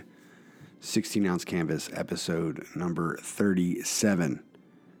Hedlund, 16-ounce canvas, episode number 37.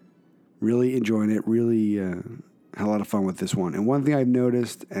 Really enjoying it. Really had a lot of fun with this one. And one thing I've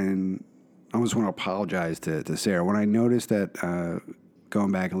noticed, and I just want to apologize to Sarah, when I noticed that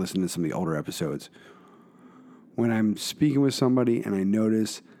going back and listening to some of the older episodes, when I'm speaking with somebody and I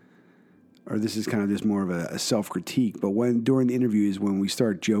notice, or this is kind of just more of a self-critique, but during the interviews, when we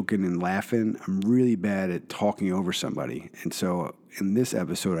start joking and laughing, I'm really bad at talking over somebody. And so in this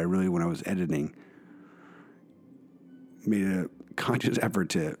episode, when I was editing, made a conscious effort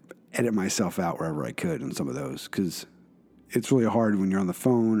to edit myself out wherever I could in some of those, because it's really hard when you're on the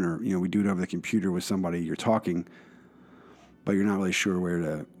phone or, we do it over the computer with somebody, you're talking, but you're not really sure where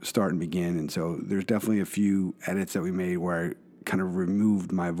to start and begin. And so there's definitely a few edits that we made where I kind of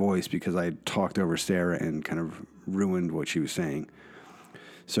removed my voice because I talked over Sarah and kind of ruined what she was saying.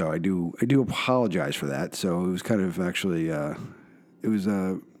 So I do apologize for that. So it was kind of actually, it was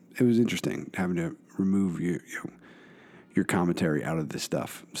interesting having to remove your commentary out of this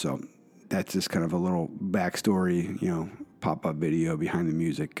stuff. So that's just kind of a little backstory, pop-up video behind the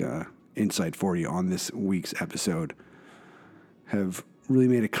music, insight for you on this week's episode. Have really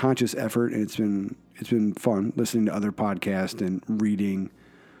made a conscious effort, and it's been fun listening to other podcasts and reading,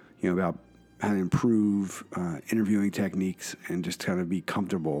 about how to improve interviewing techniques and just kind of be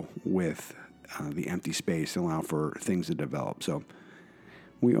comfortable with the empty space and allow for things to develop. So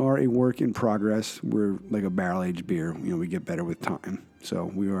we are a work in progress. We're like a barrel-aged beer. We get better with time.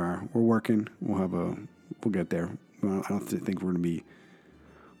 So we're working. We'll get there. I don't think we're going to be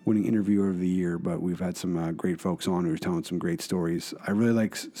winning Interviewer of the Year, but we've had some great folks on who are telling some great stories. I really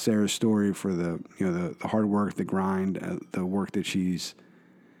like Sarah's story for the hard work, the grind, the work that she's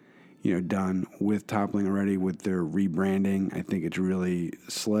done with Toppling already with their rebranding. I think it's really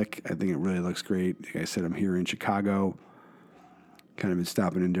slick. I think it really looks great. Like I said, I'm here in Chicago, kind of been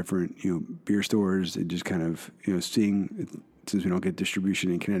stopping in different beer stores and just kind of seeing. Since we don't get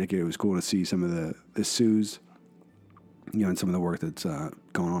distribution in Connecticut, it was cool to see some of the Sues, and some of the work that's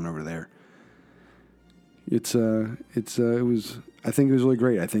going on over there. I think it was really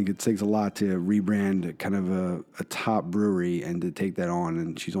great. I think it takes a lot to rebrand kind of a top brewery and to take that on.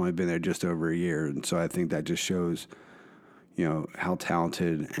 And she's only been there just over a year, and so I think that just shows, how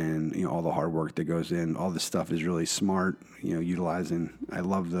talented and all the hard work that goes in. All this stuff is really smart. Utilizing. I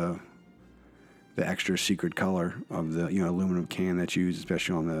love the extra secret color of the aluminum can that's used,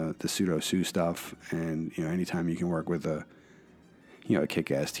 especially on the pseudo Sue stuff. And anytime you can work with a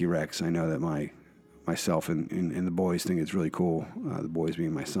kick-ass T-Rex, I know that myself and the boys think it's really cool. The boys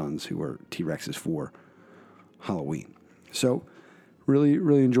being my sons, who are T-Rexes for Halloween. So really,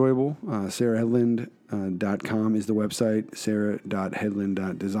 really enjoyable. SarahHedlund.com is the website.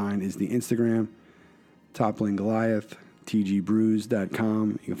 Sarah.Hedlund.design is the Instagram. Toppling Goliath,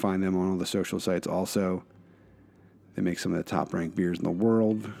 tgbrews.com. You can find them on all the social sites also. They make some of the top-ranked beers in the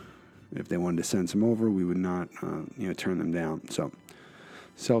world. If they wanted to send some over, we would not turn them down. So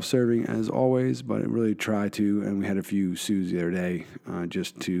self-serving as always, but I really try to, and we had a few Sues the other day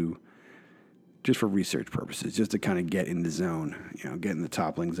just for research purposes, just to kind of get in the zone, get in the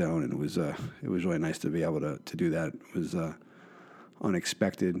Toppling zone. And it was really nice to be able to do that. It was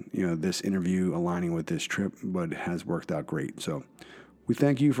unexpected, this interview aligning with this trip, but it has worked out great. So we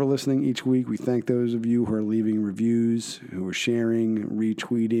thank you for listening each week. We thank those of you who are leaving reviews, who are sharing,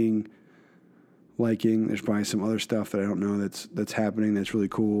 retweeting, liking. There's probably some other stuff that I don't know that's happening that's really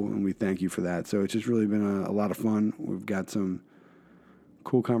cool, and we thank you for that. So it's just really been a lot of fun. We've got some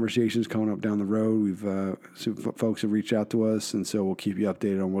cool conversations coming up down the road. Some folks have reached out to us, and so we'll keep you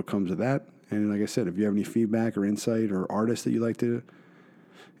updated on what comes of that. And like I said, if you have any feedback or insight or artists that you'd like to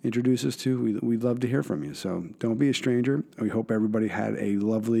introduce us to, we'd love to hear from you. So don't be a stranger. We hope everybody had a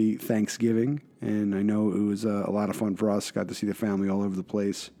lovely Thanksgiving, and I know it was a lot of fun for us. Got to see the family all over the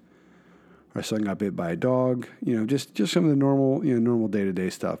place. Our son got bit by a dog. Just some of the normal day-to-day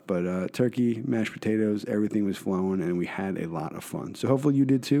stuff. But turkey, mashed potatoes, everything was flowing, and we had a lot of fun. So hopefully you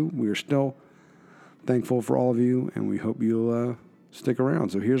did too. We are still thankful for all of you, and we hope you'll stick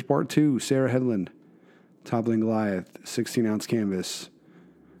around. So here's part 2, Sarah Hedlund, Toppling Goliath, 16-ounce canvas,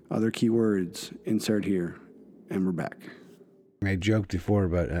 other keywords, insert here, and we're back. I joked before,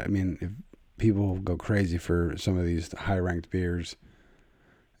 but I mean, if people go crazy for some of these high-ranked beers,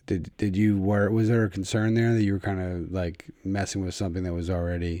 was there a concern there that you were kind of like messing with something that was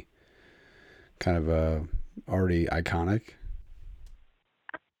already kind of already iconic?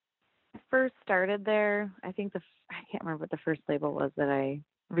 First started there, I think I can't remember what the first label was that I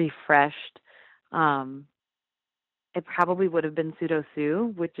refreshed. It probably would have been Pseudo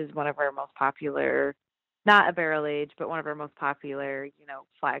Sue, which is one of our most popular, not a barrel age, but one of our most popular,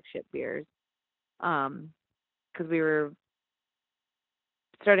 flagship beers. Because we were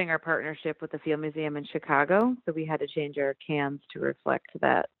starting our partnership with the Field Museum in Chicago, so we had to change our cans to reflect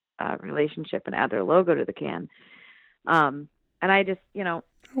that relationship and add their logo to the can. And I just,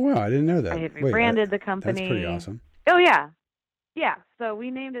 Oh, wow, I didn't know that. I had rebranded the company. That's pretty awesome. Oh, yeah. Yeah, so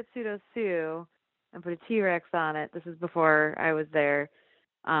we named it Pseudo Sue and put a T-Rex on it. This is before I was there.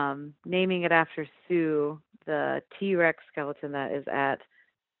 Naming it after Sue, the T-Rex skeleton that is at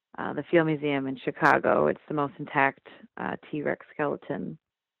the Field Museum in Chicago. It's the most intact T-Rex skeleton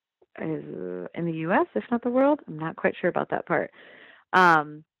in the U.S., if not the world. I'm not quite sure about that part.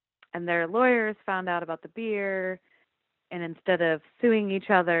 And their lawyers found out about the beer, and instead of suing each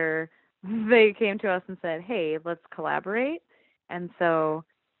other, they came to us and said, hey, let's collaborate. And so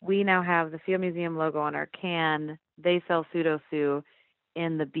we now have the Field Museum logo on our can. They sell Pseudo Sue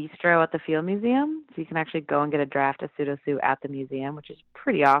in the bistro at the Field Museum. So you can actually go and get a draft of Pseudo Sue at the museum, which is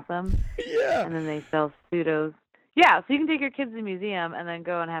pretty awesome. Yeah. And then they sell pseudos. Yeah, so you can take your kids to the museum and then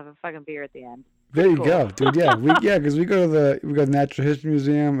go and have a fucking beer at the end. There you go, dude. Yeah, because we go to the Natural History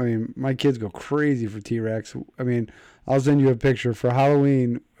Museum. I mean, my kids go crazy for T-Rex. I mean, I'll send you a picture for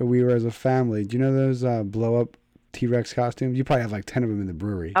Halloween. We were as a family. Do you know those blow-up T-Rex costumes? You probably have like 10 of them in the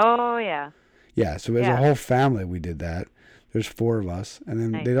brewery. Oh yeah. Yeah. So as a whole family, we did that. There's 4 of us, and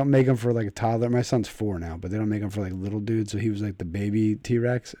then Nice. they don't make them for like a toddler. My son's 4 now, but they don't make them for like little dudes. So he was like the baby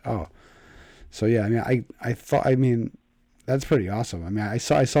T-Rex. Oh, so yeah. I mean, I thought. I mean, that's pretty awesome. I mean, I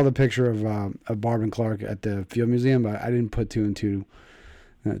saw the picture of Barb and Clark at the Field Museum, but I didn't put 2 and 2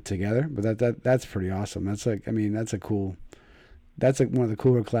 together. But that's pretty awesome. That's like, I mean, that's like one of the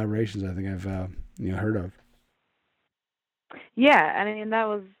cooler collaborations I think I've heard of. Yeah, I mean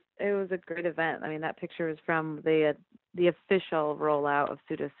it was a great event. I mean that picture was from the official rollout of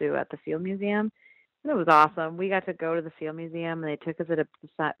Pseudo at the Field Museum. And it was awesome. We got to go to the Field Museum and they took us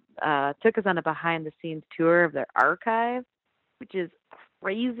on a behind the scenes tour of their archive, which is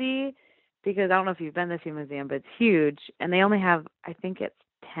crazy because I don't know if you've been to the Field Museum, but it's huge and they only have I think it's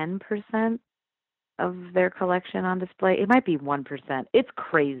 10% of their collection on display. It might be 1%. It's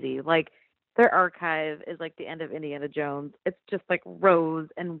crazy. Like their archive is like the end of Indiana Jones. It's just like rows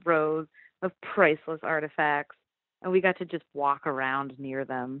and rows of priceless artifacts. And we got to just walk around near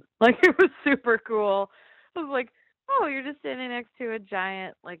them. Like it was super cool. I was like, oh, you're just standing next to a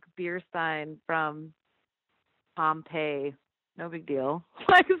giant like beer stein from Pompeii. No big deal.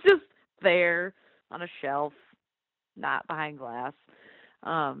 Like it's just there on a shelf, not behind glass.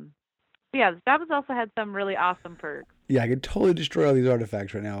 Um, yeah, that was also had some really awesome perks. Yeah, I could totally destroy all these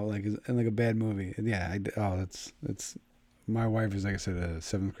artifacts right now, like in like a bad movie. And yeah, that's. My wife is, like I said, a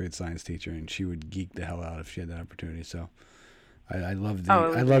 7th grade science teacher, and she would geek the hell out if she had that opportunity. So, I love Oh,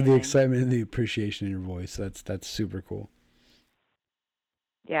 it was the amazing. excitement and the appreciation in your voice. That's super cool.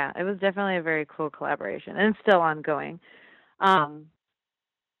 Yeah, it was definitely a very cool collaboration, and it's still ongoing. Um,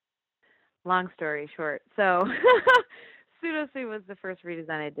 long story short, so Pseudo was the first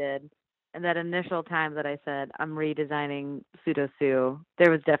redesign I did, and that initial time that I said I'm redesigning Pseudo,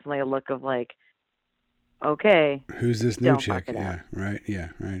 there was definitely a look of like, okay, Who's this new don't fuck chick? it up. Yeah, right. Yeah,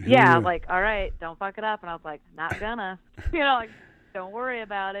 right. Yeah, Who? like, all right, don't fuck it up, and I was like, not gonna, you know, like, don't worry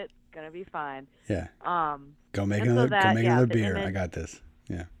about it, it's gonna be fine. Yeah. Um, Go make and so another. that, yeah, the Beer. I image. got this.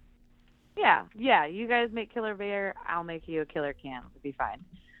 Yeah. Yeah. You guys make killer beer. I'll make you a killer can. It'll be fine.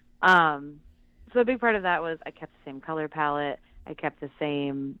 Um, so a big part of that was I kept the same color palette. I kept the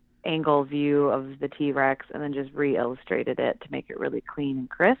same angle view of the T-Rex and then just re-illustrated it to make it really clean and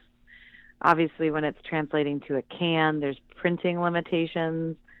crisp. Obviously, when it's translating to a can, there's printing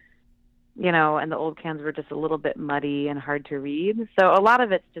limitations, and the old cans were just a little bit muddy and hard to read. So a lot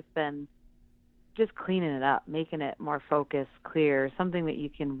of it's just been just cleaning it up, making it more focused, clear, something that you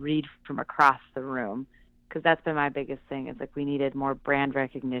can read from across the room. Because that's been my biggest thing. It's like we needed more brand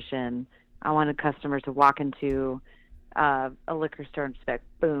recognition. I wanted customers to walk into a liquor store and just be like,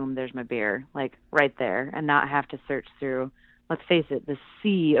 boom, there's my beer, like right there, and not have to search through, let's face it, the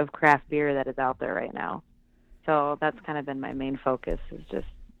sea of craft beer that is out there right now. So that's kind of been my main focus is just,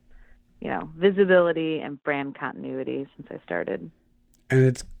 visibility and brand continuity since I started. And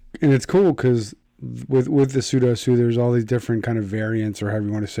it's cool because with the Pseudo, there's all these different kind of variants or however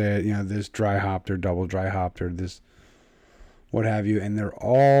you want to say it. This dry hopped or double dry hopped or this what have you, and they're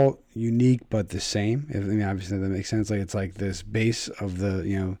all unique but the same. I mean, obviously that makes sense. Like it's like this base of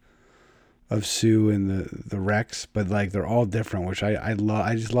the of Sue and the Rex, but like they're all different, which I love.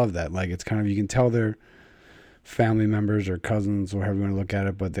 I just love that. Like it's kind of you can tell they're family members or cousins or however you want to look at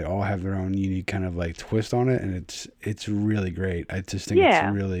it, but they all have their own unique kind of like twist on it, and it's really great. I just think I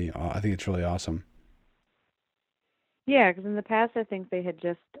think it's really awesome. Yeah, because in the past, I think they had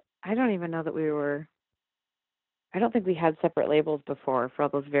I don't even know that I don't think we had separate labels before for all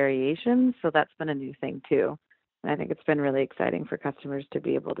those variations. So that's been a new thing too. And I think it's been really exciting for customers to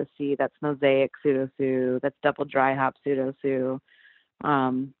be able to see that's mosaic Pseudo, that's double dry hop Pseudo.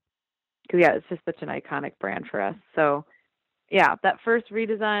 Because yeah, it's just such an iconic brand for us. So yeah, that first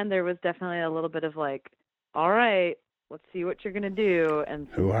redesign, there was definitely a little bit of like, all right, let's see what you're gonna do. And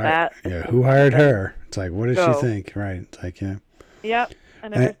Who hired? that, Yeah, who hired her? It's like, what does she go. think? Right? It's like, yeah. Yep.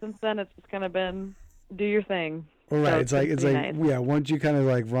 And ever since then, it's just kind of been do your thing. Well, right. So It's like nice. yeah. Once you kind of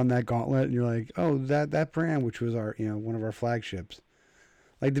like run that gauntlet, and you're like, oh, that brand, which was our one of our flagships,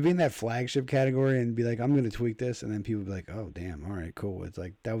 like to be in that flagship category and be like, I'm gonna tweak this, and then people be like, oh, damn, all right, cool. It's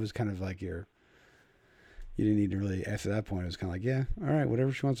like that was kind of like you didn't need to really after that point. It was kind of like, yeah, all right,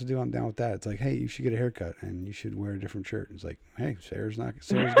 whatever she wants to do, I'm down with that. It's like, hey, you should get a haircut and you should wear a different shirt. It's like, hey, Sarah's got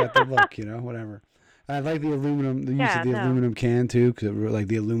the look, whatever. I like the use of the aluminum can too, because like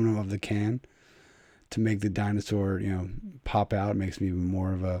the aluminum of the can to make the dinosaur, pop out. It makes me even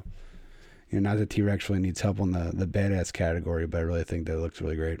more of a, not that T-Rex really needs help on the badass category, but I really think that it looks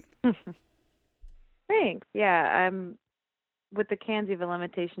really great. Thanks. Yeah, with the cans, you have a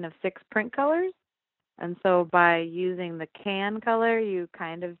limitation of 6 print colors. And so by using the can color, you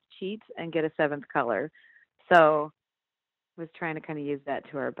kind of cheat and get a 7th color. So was trying to kind of use that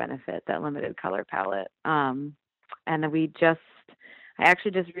to our benefit, that limited color palette. And then I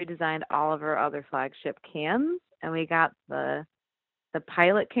actually just redesigned all of our other flagship cans, and we got the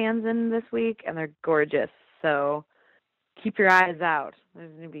pilot cans in this week, and they're gorgeous. So keep your eyes out.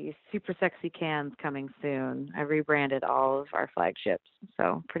 There's going to be super sexy cans coming soon. I rebranded all of our flagships,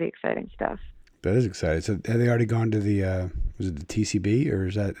 so pretty exciting stuff. That is exciting. So have they already gone to the was it the TCB, or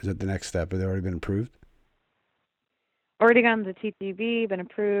is that the next step? Have they already been approved? Already gone to TTB, been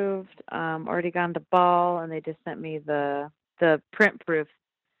approved. Already gone to Ball, and they just sent me the print proof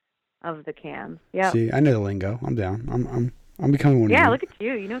of the cans. Yeah. See, I know the lingo. I'm down. I'm becoming one. Yeah, of you. look at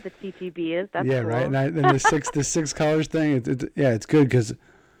you. You know what the TTB is. That's yeah, cool. right. And the six colors thing. It's good because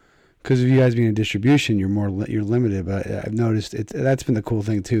of you guys being in distribution, you're limited. But I've noticed that's been the cool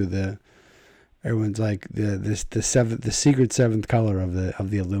thing too. Everyone's like the secret seventh color of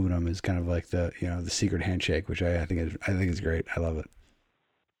the aluminum is kind of like the secret handshake, which I think is great. I love it.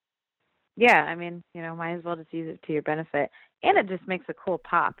 Yeah, I mean, might as well just use it to your benefit, and it just makes a cool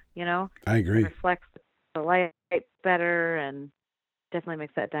pop. I agree. It reflects the light better, and definitely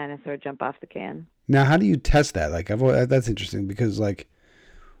makes that dinosaur jump off the can. Now, how do you test that? Like, that's interesting because like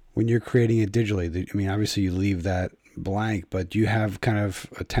when you're creating it digitally, I mean, obviously you leave that blank, but do you have kind of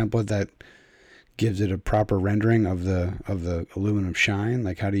a template that gives it a proper rendering of the aluminum shine?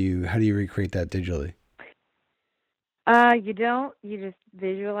 Like, how do you recreate that digitally? You don't. You just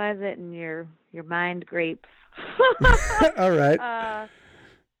visualize it in your mind grapes. All right.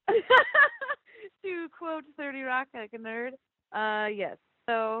 To quote 30 Rock like a nerd. Yes.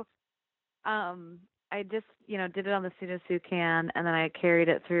 So, I just did it on the Sudosu can, and then I carried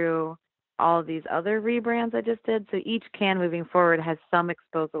it through all of these other rebrands I just did. So each can moving forward has some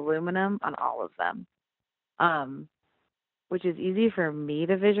exposed aluminum on all of them, which is easy for me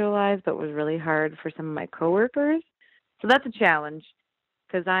to visualize, but was really hard for some of my coworkers. So that's a challenge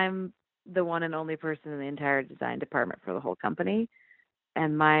because I'm the one and only person in the entire design department for the whole company.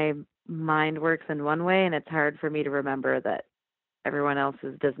 And my mind works in one way, and it's hard for me to remember that everyone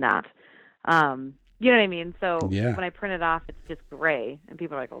else's does not. You know what I mean? So yeah. When I print it off, it's just gray, and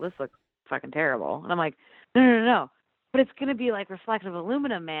people are like, well, this looks fucking terrible. And I'm like, no. But it's going to be like reflective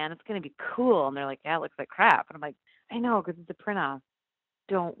aluminum, man. It's going to be cool. And they're like, yeah, it looks like crap. And I'm like, I know, because it's a print off.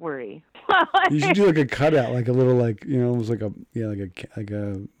 Don't worry. You should do like a cutout, like a little, like almost like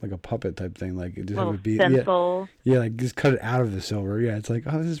a puppet type thing, like it just little would be stencil. Yeah, like just cut it out of the silver. Yeah, it's like,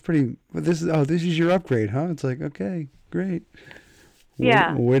 oh, this is pretty. This is your upgrade, huh? It's like, okay, great.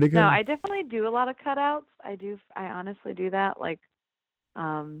 Way to go. No, I definitely do a lot of cutouts. I honestly do that. Like,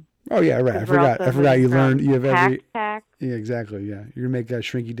 oh yeah, right. I forgot. You learned. You have every. Tack. Yeah, exactly. Yeah, you're gonna make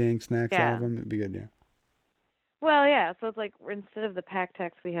shrinky dink snacks out of them. It'd be good. Yeah. Well, yeah. So it's like instead of the pack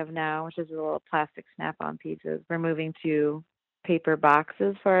tacks we have now, which is the little plastic snap-on pieces, we're moving to paper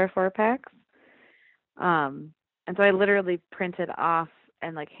boxes for our 4-packs. And so I literally printed off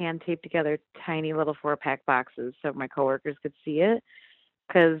and like hand taped together tiny little 4-pack boxes so my coworkers could see it.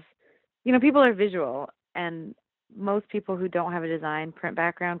 Because, people are visual, and most people who don't have a design print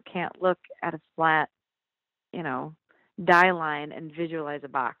background can't look at a flat, die line and visualize a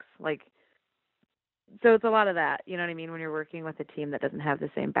box. Like, so it's a lot of that, you know what I mean, when you're working with a team that doesn't have the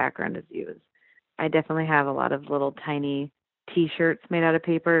same background as you. I definitely have a lot of little tiny T-shirts made out of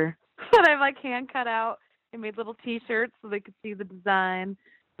paper that I've like hand cut out and made little T-shirts so they could see the design,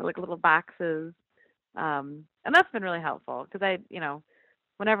 or like little boxes. And that's been really helpful because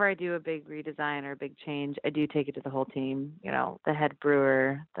whenever I do a big redesign or a big change, I do take it to the whole team, the head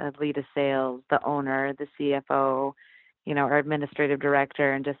brewer, the lead of sales, the owner, the CFO, our administrative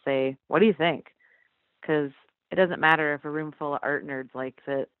director, and just say, what do you think? Because it doesn't matter if a room full of art nerds likes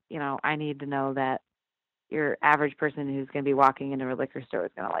it. I need to know that your average person who's going to be walking into a liquor store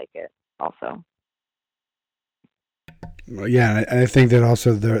is going to like it also. Well, yeah, I think that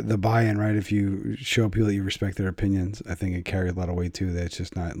also the buy-in, right? If you show people that you respect their opinions, I think it carries a lot of weight too. That it's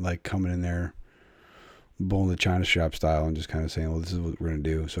just not like coming in there, bull in the china shop style, and just kind of saying, "Well, this is what we're gonna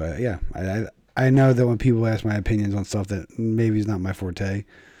do." So I know that when people ask my opinions on stuff that maybe is not my forte,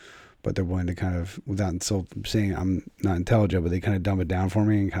 but they're willing to kind of, without saying I'm not intelligent, but they kind of dumb it down for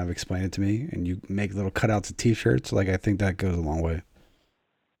me and kind of explain it to me, and you make little cutouts of T-shirts. Like I think that goes a long way.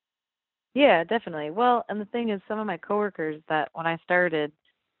 Yeah, definitely. Well, and the thing is, some of my coworkers that when I started,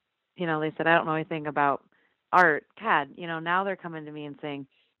 they said, I don't know anything about art. God, now they're coming to me and saying,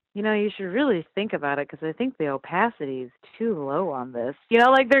 you should really think about it because I think the opacity is too low on this.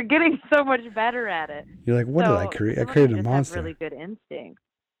 Like they're getting so much better at it. You're like, what did I create? I created a monster. Have really good instinct.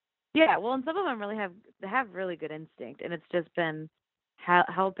 Yeah, well, and some of them have really good instinct, and it's just been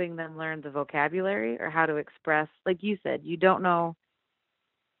helping them learn the vocabulary or how to express, like you said, you don't know,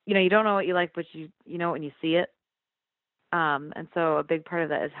 you don't know what you like, but you know when you see it. And so a big part of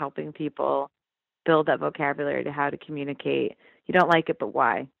that is helping people build that vocabulary to how to communicate. You don't like it, but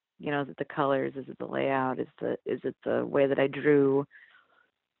why? Is it the colors? Is it the layout? Is it the way that I drew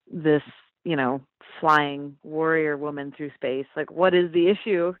this, flying warrior woman through space? Like, what is the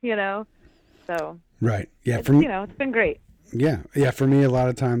issue? So Right. Yeah. it's it's been great. Yeah. For me, a lot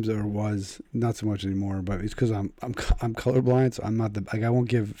of times there was not so much anymore, but it's because I'm colorblind, so I'm not I won't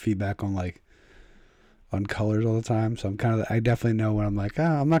give feedback on colors all the time. So I definitely know when I'm like,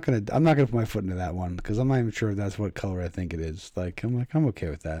 I'm not gonna put my foot into that one because I'm not even sure if that's what color I think it is. I'm okay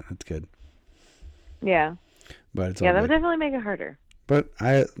with that. That's good. Yeah. But it's Yeah, all that would good. definitely make it harder. But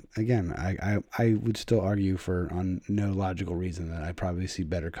I would still argue on no logical reason that I probably see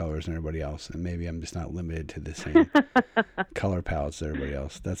better colors than everybody else, and maybe I'm just not limited to the same color palettes as everybody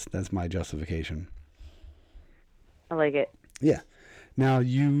else. That's my justification. I like it. Yeah. Now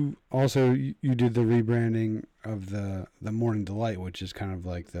you also you did the rebranding of the Morning Delight, which is kind of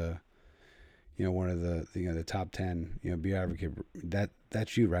like the one of the top 10 beer advocate.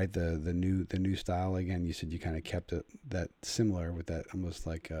 That's you, right? The new style. Again, you said you kind of kept it that similar with that almost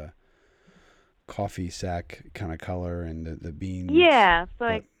like a coffee sack kind of color and the beans. Yeah, so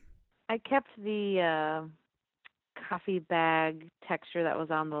I kept the coffee bag texture that was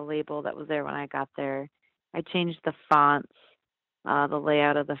on the label that was there when I got there. I changed the fonts, the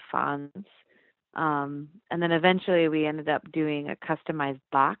layout of the fonts. And then eventually we ended up doing a customized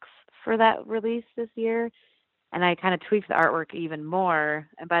box for that release this year. And I kind of tweaked the artwork even more.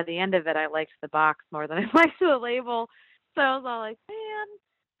 And by the end of it, I liked the box more than I liked the label. So I was all like, man,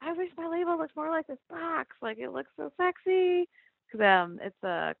 I wish my label looked more like this box. Like, it looks so sexy. Because it's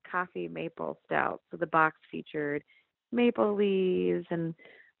a coffee maple stout. So the box featured maple leaves and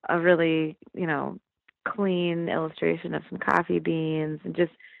a really, clean illustration of some coffee beans and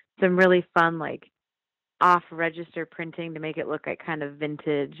just some really fun, like, off-register printing to make it look like kind of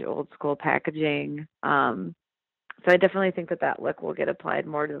vintage, old-school packaging. So I definitely think that look will get applied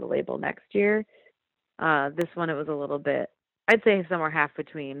more to the label next year. This one, it was a little bit, I'd say somewhere half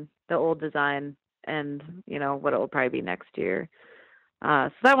between the old design and, what it will probably be next year. So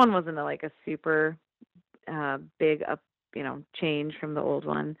that one wasn't a super big up, change from the old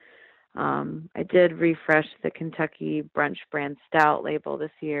one. I did refresh the Kentucky Brunch Brand Stout label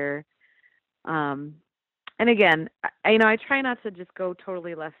this year. And again, I try not to just go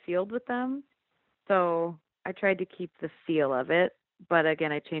totally left field with them. So I tried to keep the feel of it, but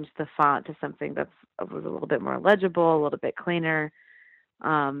again, I changed the font to something that was a little bit more legible, a little bit cleaner.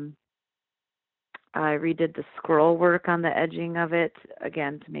 I redid the scroll work on the edging of it,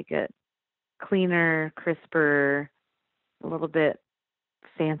 again, to make it cleaner, crisper, a little bit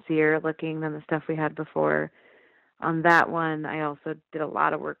fancier looking than the stuff we had before. On that one, I also did a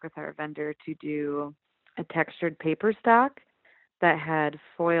lot of work with our vendor to do a textured paper stock that had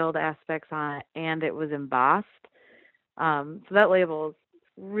foiled aspects on it, and it was embossed. So that label is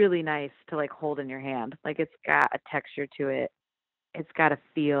really nice to hold in your hand. It's got a texture to it. It's got a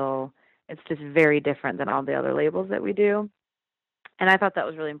feel. It's just very different than all the other labels that we do. And I thought that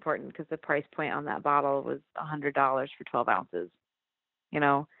was really important because the price point on that bottle was $100 for 12 ounces,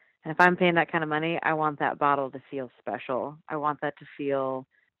 And if I'm paying that kind of money, I want that bottle to feel special. I want that to feel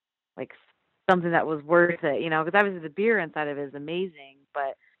like something that was worth it, because obviously the beer inside of it is amazing,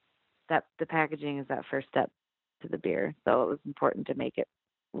 but the packaging is that first step to the beer. So it was important to make it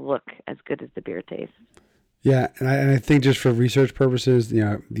look as good as the beer tastes. Yeah, and I think just for research purposes,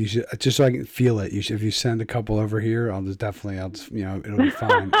 you should, just so I can feel it. If you send a couple over here, it'll be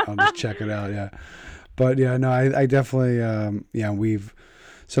fine. I'll just check it out. Yeah, but yeah, no, I definitely,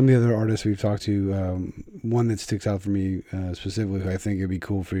 some of the other artists we've talked to, one that sticks out for me specifically, who I think it'd be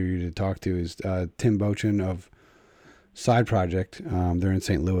cool for you to talk to, is Tim Bochin of Side Project. They're in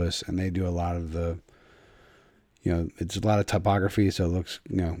St. Louis, and they do a lot of it's a lot of typography, so it looks,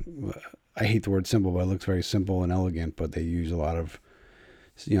 I hate the word simple, but it looks very simple and elegant, but they use a lot of,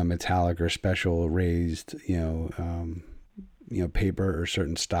 metallic or special raised, paper or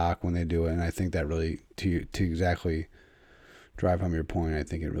certain stock when they do it. And I think that really, to exactly drive home your point, I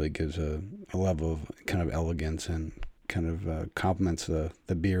think it really gives a level of kind of elegance and kind of complements the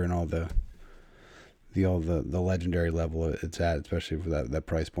beer and all the legendary level it's at, especially for that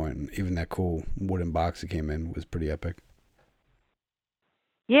price point. And even that cool wooden box it came in was pretty epic.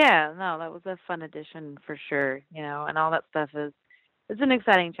 Yeah, no, that was a fun addition for sure, and all that stuff it's an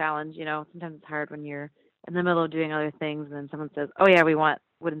exciting challenge, sometimes it's hard when you're in the middle of doing other things and then someone says, oh yeah, we want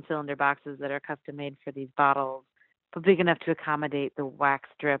wooden cylinder boxes that are custom made for these bottles. but big enough to accommodate the wax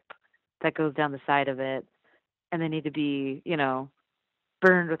strip that goes down the side of it. And they need to be,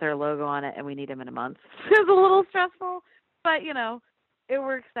 burned with our logo on it, and we need them in a month. It's a little stressful, but, it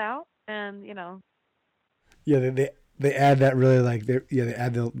works out. And, Yeah, they add that really like they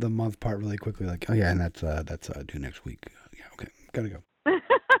add the month part really quickly. Like, oh yeah, and that's due next week. Yeah, okay, gotta go.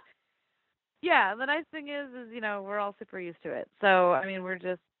 yeah, the nice thing is, we're all super used to it. So, I mean, we're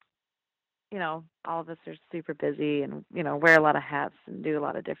just, all of us are super busy and, wear a lot of hats and do a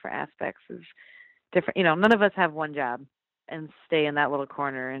lot of different aspects of different, none of us have one job and stay in that little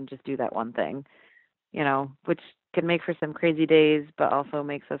corner and just do that one thing, which can make for some crazy days, but also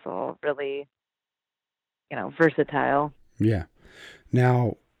makes us all really, versatile. Yeah.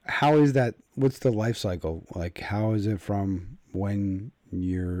 Now, how is that? What's the life cycle like? How is it from when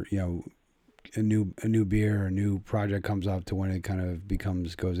you're, a new beer, a new project comes up to when it kind of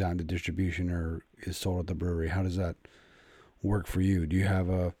goes out into distribution or is sold at the brewery? How does that work for you? Do you have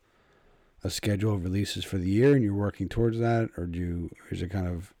a schedule of releases for the year and you're working towards that, or is it kind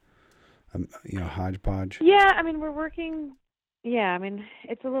of hodgepodge? Yeah, I mean, we're working. Yeah, I mean,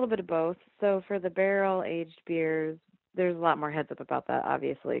 it's a little bit of both. So for the barrel aged beers, there's a lot more heads up about that,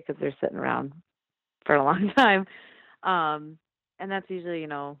 obviously, because they're sitting around for a long time. And that's usually,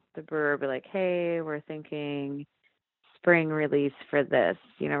 the brewer will be like, hey, we're thinking spring release for this.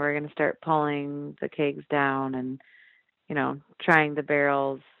 We're going to start pulling the kegs down and, trying the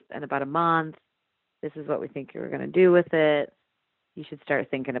barrels in about a month. This is what we think we're going to do with it. You should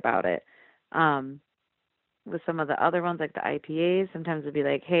start thinking about it. With some of the other ones, like the IPAs, sometimes it'd be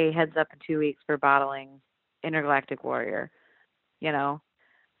like, hey, heads up in 2 weeks for bottling Intergalactic Warrior,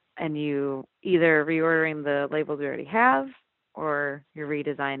 and you either reordering the labels we already have or you're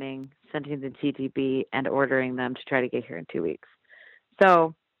redesigning, sending them to TTB and ordering them to try to get here in 2 weeks.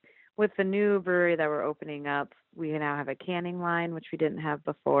 So with the new brewery that we're opening up, we now have a canning line, which we didn't have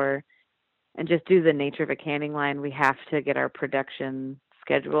before. And just due to the nature of a canning line, we have to get our production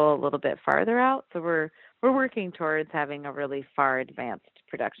schedule a little bit farther out. So we're working towards having a really far advanced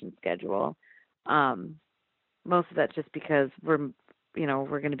production schedule. Most of that's just because we're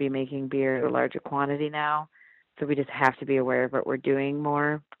going to be making beer at a larger quantity now. So we just have to be aware of what we're doing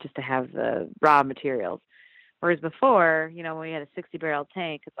more just to have the raw materials. Whereas before, when we had a 60-barrel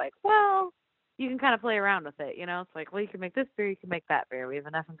tank, it's like, well, you can kind of play around with it. It's like, well, you can make this beer, you can make that beer. We have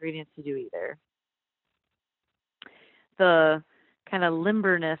enough ingredients to do either. The kind of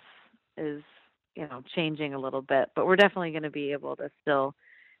limberness is, changing a little bit, but we're definitely going to be able to still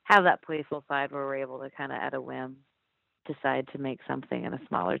have that playful side where we're able to kind of at a whim decide to make something in a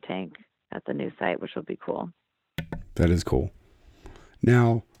smaller tank at the new site, which will be cool. That is cool.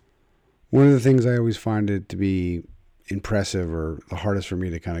 Now, one of the things I always find it to be impressive or the hardest for me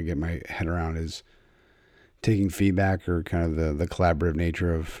to kind of get my head around is taking feedback or kind of the collaborative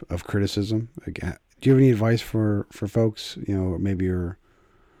nature of criticism. Like, do you have any advice for folks, maybe you're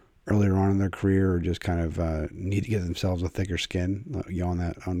earlier on in their career or just kind of need to get themselves a thicker skin,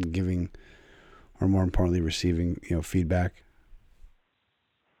 on giving or more importantly receiving, feedback?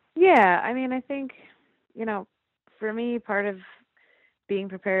 Yeah, I mean, I think, for me, part of being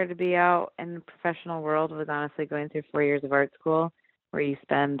prepared to be out in the professional world was honestly going through 4 years of art school where you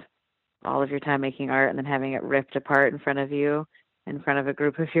spend all of your time making art and then having it ripped apart in front of you, in front of a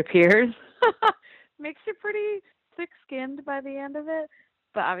group of your peers. Makes you pretty thick-skinned by the end of it.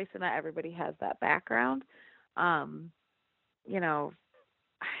 But obviously not everybody has that background. My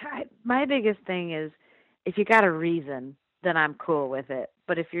biggest thing is if you got a reason, then I'm cool with it.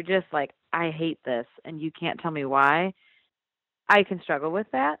 But if you're just like, I hate this and you can't tell me why, I can struggle with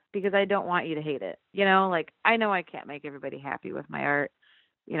that because I don't want you to hate it. Like I know I can't make everybody happy with my art.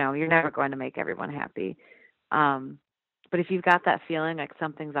 You're never going to make everyone happy. But if you've got that feeling like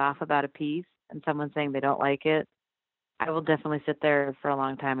something's off about a piece and someone's saying they don't like it, I will definitely sit there for a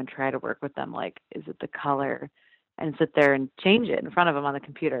long time and try to work with them. Like, is it the color? And sit there and change it in front of them on the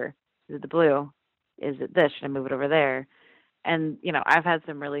computer. Is it the blue? Is it this? Should I move it over there? And, I've had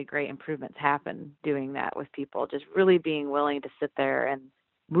some really great improvements happen doing that with people, just really being willing to sit there and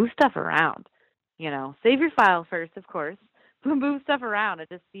move stuff around. Save your file first, of course, but move stuff around and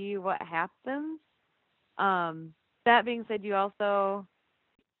just see what happens. That being said, you have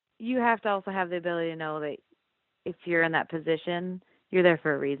to also have the ability to know that if you're in that position, you're there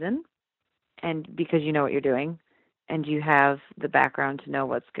for a reason and because you know what you're doing and you have the background to know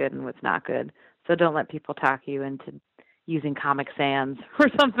what's good and what's not good. So don't let people talk you into using Comic Sans or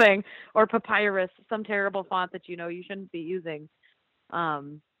something, or Papyrus, some terrible font that you shouldn't be using.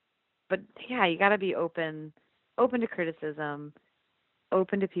 But yeah, you got to be open to criticism.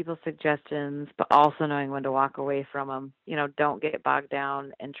 open to people's suggestions, but also knowing when to walk away from them. Don't get bogged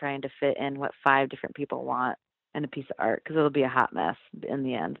down in trying to fit in what 5 different people want in a piece of art, because it'll be a hot mess in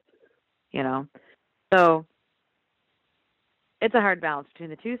the end, you know? So it's a hard balance between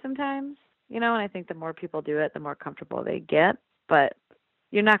the two sometimes, and I think the more people do it, the more comfortable they get. But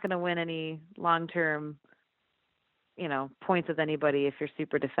you're not going to win any long-term, points with anybody if you're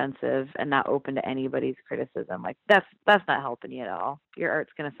super defensive and not open to anybody's criticism. Like that's not helping you at all. Your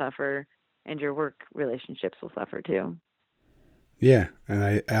art's going to suffer, and your work relationships will suffer too. Yeah,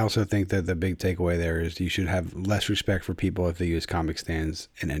 and I also think that the big takeaway there is you should have less respect for people if they use comic stands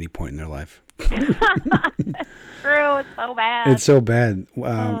at any point in their life. True, it's so bad. It's so bad.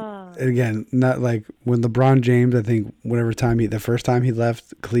 Again, not like when LeBron James, I think the first time he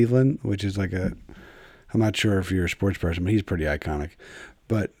left Cleveland, which is like I'm not sure if you're a sports person, but he's pretty iconic.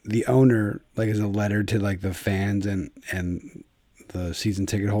 But the owner, like, as a letter to like the fans and the season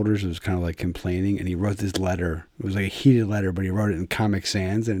ticket holders, was kind of like complaining, and he wrote this letter. It was like a heated letter, but he wrote it in Comic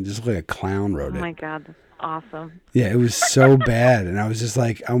Sans, and it just looked like a clown wrote it. Oh my God, that's awesome. Yeah, it was so bad, and I was just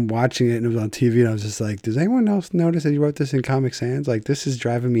like, I'm watching it, and it was on TV, and I was just like, does anyone else notice that he wrote this in Comic Sans? Like, this is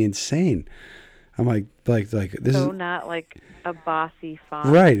driving me insane. I'm like this is not like a bossy font,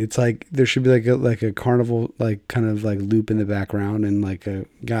 right? It's like there should be like a carnival, like, kind of like loop in the background, and like a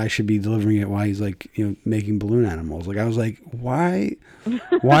guy should be delivering it while he's like, making balloon animals. Like, I was like, why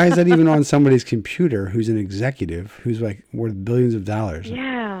is that even on somebody's computer who's an executive who's like worth billions of dollars?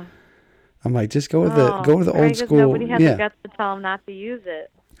 Yeah. I'm like, just go with the old school. Nobody had the guts to tell him not to use it.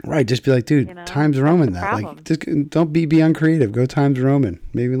 Right, just be like, dude, Times Roman that. Like, just don't be uncreative. Go Times Roman.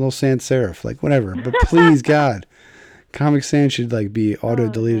 Maybe a little sans serif, like whatever. But please, God, Comic Sans should like be auto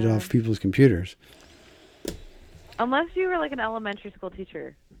deleted off people's computers. Unless you were like an elementary school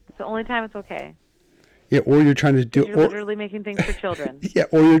teacher, it's the only time it's okay. Yeah, or you're trying to do. You're literally making things for children. Yeah,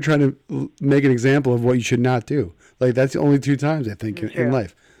 or you're trying to make an example of what you should not do. Like, that's the only 2 times I think in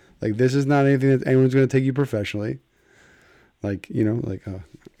life. Like, this is not anything that anyone's going to take you professionally. Like, oh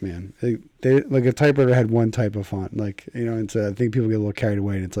man, they like a typewriter had one type of font, like, and so I think people get a little carried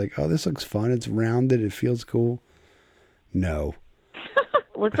away, and it's like, oh, this looks fun, it's rounded, it feels cool. No.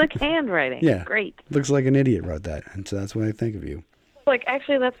 Looks like handwriting. Yeah. Great. Looks like an idiot wrote that, and so that's what I think of you. Like,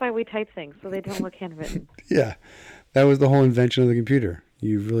 actually, that's why we type things, so they don't look handwritten. Yeah, that was the whole invention of the computer.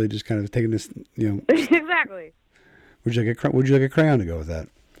 You've really just kind of taken this, Exactly. Would you like a crayon to go with that?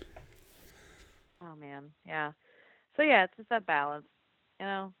 Oh man, yeah. So yeah, it's just that balance,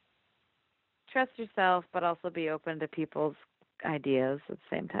 Trust yourself, but also be open to people's ideas at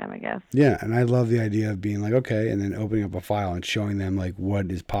the same time, I guess. Yeah, and I love the idea of being like, okay, and then opening up a file and showing them like what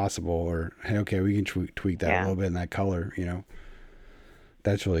is possible, or hey, okay, we can tweak that a little bit in that color,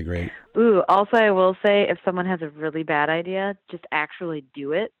 That's really great. Ooh, also I will say, if someone has a really bad idea, just actually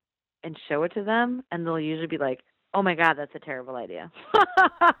do it and show it to them, and they'll usually be like, oh my God, that's a terrible idea.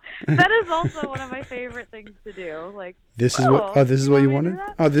 That is also one of my favorite things to do. Like, this is what you wanted?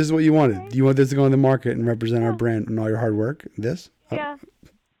 Oh, this is what you wanted. Okay. You want this to go in the market and represent our brand and all your hard work? This? Oh. Yeah.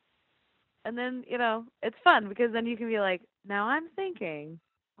 And then, it's fun, because then you can be like, now I'm thinking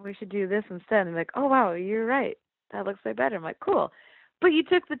we should do this instead. And like, oh wow, you're right. That looks way better. I'm like, cool. But you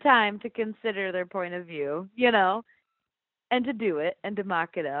took the time to consider their point of view, and to do it and to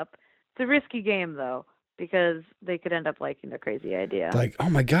mock it up. It's a risky game though, because they could end up liking their crazy idea. Like, oh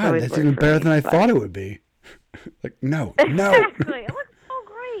my God, that's even better than I thought it would be. Like, no. Exactly. It looks so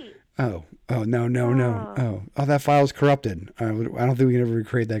great. Oh, no. Oh, that file's corrupted. I don't think we can ever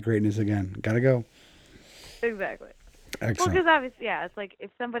recreate that greatness again. Gotta go. Exactly. Excellent. Well, because obviously, it's like, if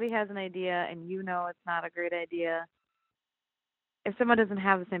somebody has an idea and it's not a great idea, if someone doesn't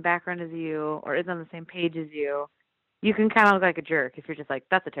have the same background as you or is on the same page as you, you can kind of look like a jerk if you're just like,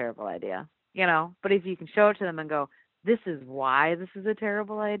 that's a terrible idea. But if you can show it to them and go, this is why this is a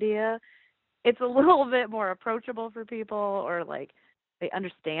terrible idea, it's a little bit more approachable for people, or like they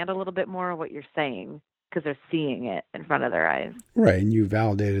understand a little bit more of what you're saying because they're seeing it in front of their eyes. Right, and you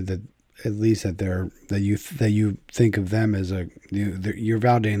validated that, at least that you think of them as you're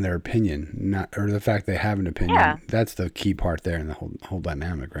validating their opinion, or the fact they have an opinion. Yeah. That's the key part there in the whole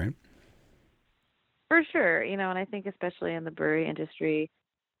dynamic, right? For sure, and I think especially in the brewery industry,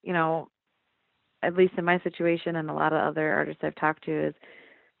 at least in my situation and a lot of other artists I've talked to, is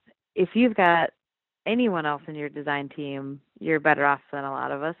if you've got anyone else in your design team, you're better off than a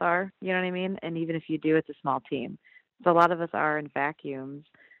lot of us are. You know what I mean? And even if you do, it's a small team. So a lot of us are in vacuums.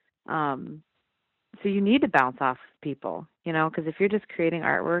 So you need to bounce off people, because if you're just creating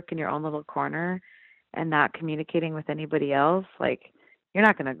artwork in your own little corner and not communicating with anybody else, like, you're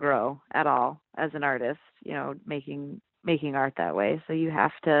not going to grow at all as an artist, making making art that way. So you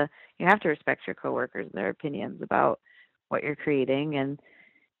have to respect your coworkers and their opinions about what you're creating, and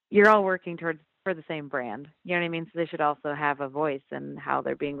you're all working towards for the same brand. You know what I mean? So they should also have a voice in how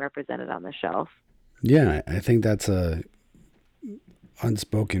they're being represented on the shelf. Yeah, I think that's a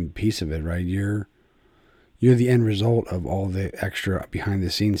unspoken piece of it, right? You're the end result of all the extra behind the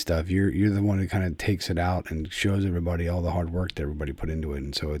scenes stuff. You're the one who kind of takes it out and shows everybody all the hard work that everybody put into it,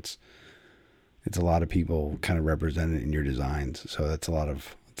 and so it's a lot of people kind of represented in your designs. So it's a lot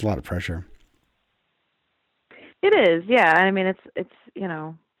of pressure. It is, yeah. I mean, it's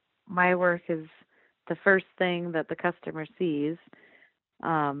my work is the first thing that the customer sees.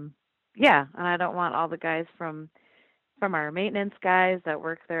 Um, yeah, and I don't want all the guys from our maintenance guys that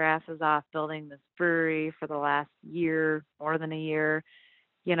work their asses off building this brewery for the last year, more than a year,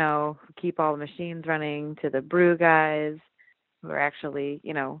 who keep all the machines running, to the brew guys who are actually,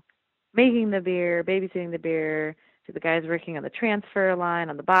 making the beer, babysitting the beer, to the guys working on the transfer line,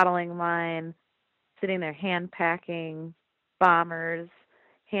 on the bottling line, sitting there hand packing bombers,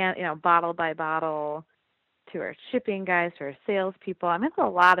 bottle by bottle, to our shipping guys, to our salespeople. I mean, it's a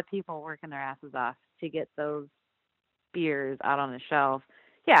lot of people working their asses off to get those beers out on the shelf.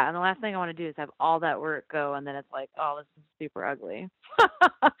 Yeah, and the last thing I want to do is have all that work go, and then it's like, oh, this is super ugly,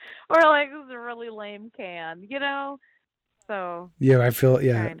 or like this is a really lame can. So Yeah, I feel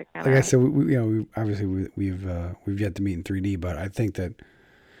trying to kind like I of said, obviously we've yet to meet in 3D, but I think that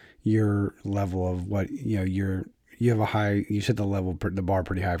your level of what you have a high, you set the bar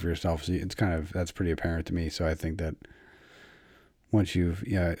pretty high for yourself. So it's kind of, that's pretty apparent to me. So I think that once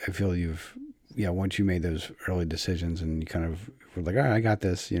I feel once you made those early decisions and you kind of were like, all right, I got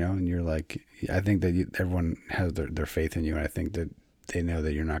this, and you're like, I think that everyone has their faith in you. And I think that they know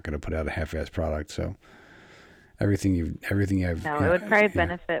that you're not going to put out a half-assed product. So everything I've, no, it would probably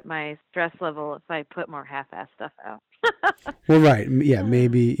benefit my stress level if I put more half-ass stuff out. Well, right.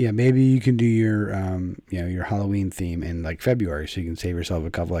 Maybe you can do your, your Halloween theme in like February, so you can save yourself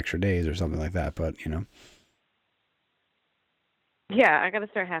a couple extra days or something like that. But Yeah, I got to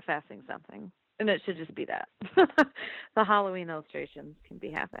start half-assing something, and it should just be that. The Halloween illustrations can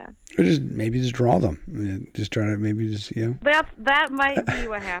be half-assed. or just draw them. Just try to maybe just. That might be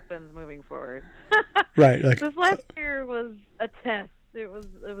what happens moving forward. Right. Like this last year was a test. It was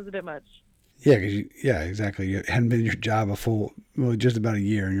a bit much. Yeah, exactly. It hadn't been your job just about a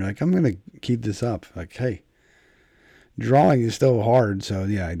year, and you're like, I'm gonna keep this up. Like, hey, drawing is still hard, so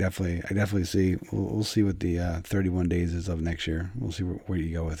yeah, I definitely see. We'll see what the 31 days is of next year. We'll see where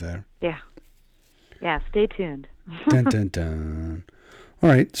you go with that. Yeah. Stay tuned. Dun dun dun. All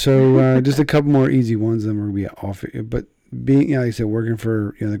right, so just a couple more easy ones, then we're gonna be off. But being, like I said, working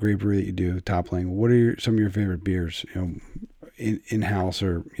for the great brewery that you do, Toppling. What are some of your favorite beers? In house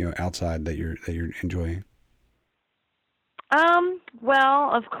or outside that you're enjoying?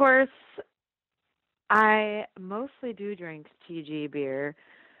 Well, of course, I mostly do drink TG beer.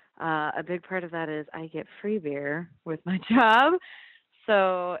 A big part of that is I get free beer with my job,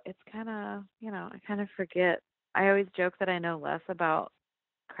 so it's kind of I kind of forget. I always joke that I know less about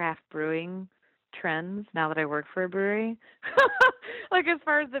craft brewing trends now that I work for a brewery. Like as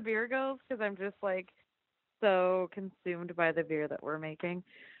far as the beer goes, because I'm just like so consumed by the beer that we're making.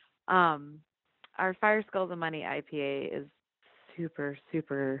 Our Fire Skulls and Money IPA is super,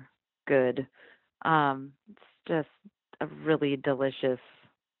 super good. It's just a really delicious,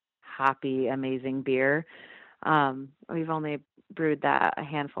 hoppy, amazing beer. We've only brewed that a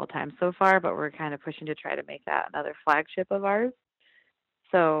handful of times so far, but we're kind of pushing to try to make that another flagship of ours.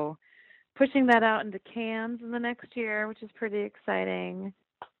 So pushing that out into cans in the next year, which is pretty exciting.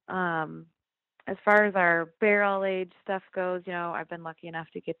 As far as our barrel age stuff goes, I've been lucky enough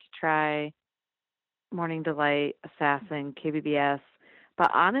to get to try Morning Delight, Assassin, KBBS. But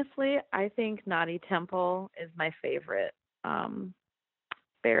honestly, I think Naughty Temple is my favorite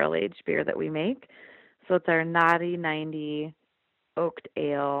barrel aged beer that we make. So it's our Naughty 90 oaked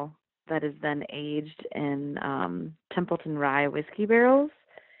ale that is then aged in Templeton Rye whiskey barrels.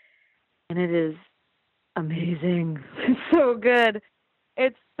 And it is amazing. It's so good.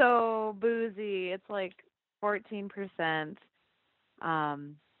 It's so boozy. It's like 14%.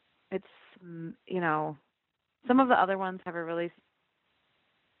 It's some of the other ones have a really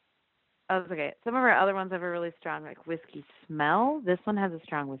some of our other ones have a really strong like whiskey smell. This one has a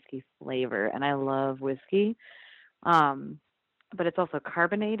strong whiskey flavor, and I love whiskey. But it's also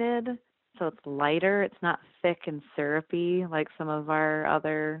carbonated, so it's lighter. It's not thick and syrupy like some of our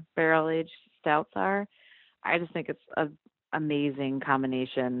other barrel-aged stouts are. I just think it's an amazing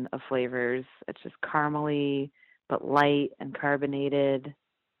combination of flavors. It's just caramely, but light and carbonated.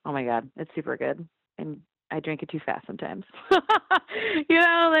 Oh my God, it's super good. And I drink it too fast sometimes. You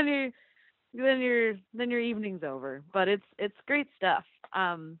know, then your evening's over. But it's great stuff.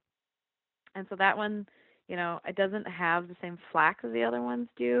 And so that one, you know, it doesn't have the same flack as the other ones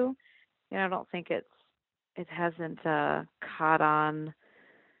do. You know, I don't think it hasn't caught on,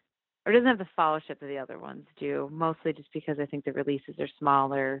 or doesn't have the fellowship that the other ones do. Mostly just because I think the releases are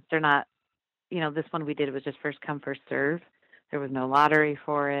smaller. They're not, you know, this one we did was just first come first serve. There was no lottery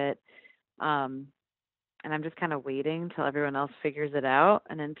for it. Um, and I'm just kind of waiting till everyone else figures it out,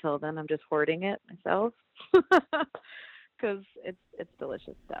 and until then, I'm just hoarding it myself because it's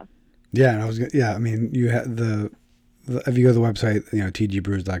delicious stuff. Yeah, and I mean, you have if you go to the website, you know,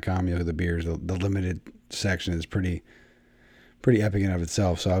 tgbrews.com, you look at the beers, the limited section is pretty epic in and of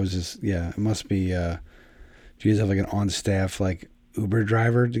itself. So I was just, yeah, it must be. Do you guys have like an on staff like Uber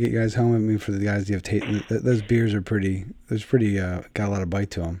driver to get you guys home? I mean, for the guys you have those beers are pretty. Got a lot of bite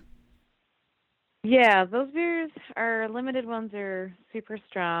to them. Yeah, those beers are limited ones are super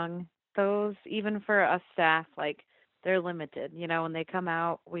strong. Those, even for us staff, like they're limited. You know, when they come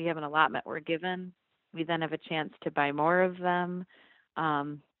out, we have an allotment we're given. We then have a chance to buy more of them.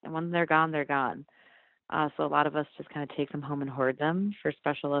 And when they're gone, they're gone. So a lot of us just kind of take them home and hoard them for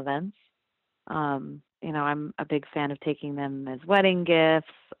special events. You know, I'm a big fan of taking them as wedding gifts,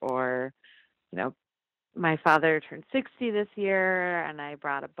 or, you know, my father turned 60 this year, and I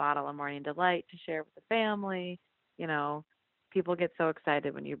brought a bottle of Morning Delight to share with the family. You know, people get so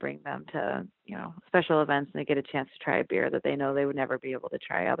excited when you bring them to, you know, special events, and they get a chance to try a beer that they know they would never be able to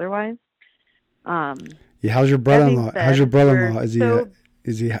try otherwise. Yeah, how's your That being brother-in-law? How's said, your brother-in-law? so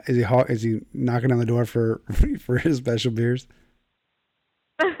Is he knocking on the door for for his special beers?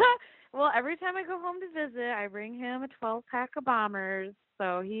 well, every time I go home to visit, I bring him a 12-pack of Bombers,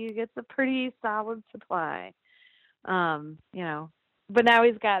 so he gets a pretty solid supply. You know, but now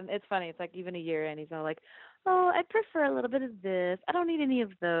he's gotten. It's funny. It's like even a year in, he's all like, "Oh, I'd prefer a little bit of this. I don't need any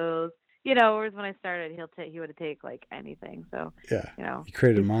of those." You know, whereas when I started, he would take like anything. So, Yeah, you know, you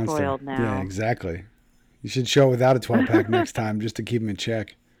created a he's monster. spoiled Yeah, now. exactly. You should show without a 12-pack next time just to keep him in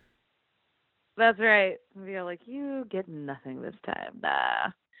check. That's right. We are like, you get nothing this time. Nah.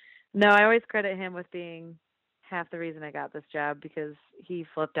 No, I always credit him with being half the reason I got this job, because he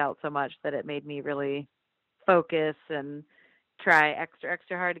flipped out so much that it made me really focus and try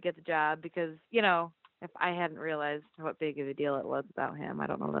extra hard to get the job, because, you know, if I hadn't realized what big of a deal it was about him, I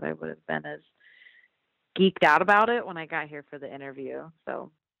don't know that I would have been as geeked out about it when I got here for the interview.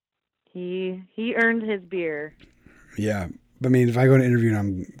 So he earned his beer. Yeah, I mean, if I go to an interview and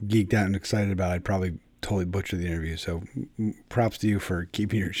I'm geeked out and excited about it, I'd probably totally butcher the interview. So props to you for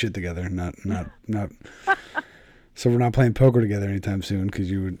keeping your shit together. Not. So we're not playing poker together anytime soon, because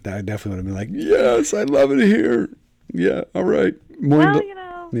I definitely would have been like, yes, I love it here. Yeah, all right. Well, you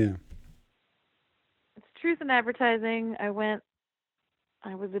know, Yeah. it's truth in advertising. I was a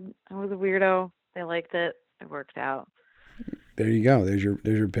weirdo. They liked it. It worked out. There you go. There's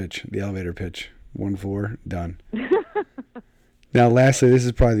your pitch, the elevator pitch. 1-4, done. Now, lastly, this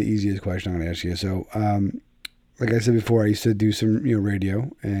is probably the easiest question I'm going to ask you. So, like I said before, I used to do some radio,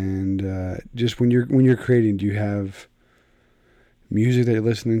 and just when you're creating, do you have music that you're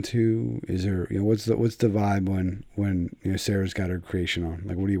listening to? Is there, what's the vibe when Sarah's got her creation on?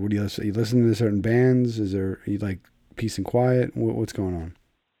 Like, what do you listen? Are you listening to certain bands? Are you like peace and quiet? What's going on?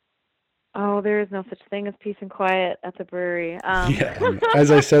 Oh, there is no such thing as peace and quiet at the brewery. Yeah,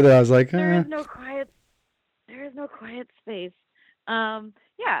 as I said that, I was like, there is no quiet space.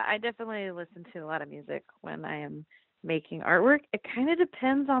 Yeah, I definitely listen to a lot of music when I am making artwork. It kind of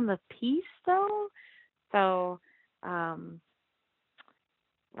depends on the piece, though. So, like,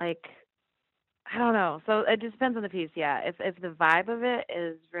 I don't know. So it just depends on the piece. Yeah, if the vibe of it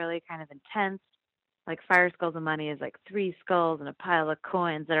is really kind of intense, like Fire Skulls of Money is like 3 skulls and a pile of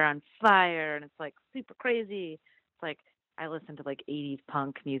coins that are on fire, and it's like super crazy. It's like I listened to like 80s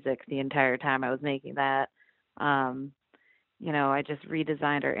punk music the entire time I was making that. I just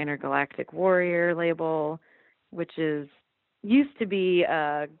redesigned our Intergalactic Warrior label, which used to be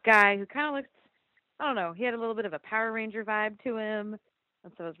a guy who kind of looks, I don't know, he had a little bit of a Power Ranger vibe to him,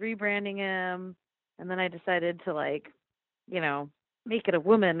 and so I was rebranding him, and then I decided to make it a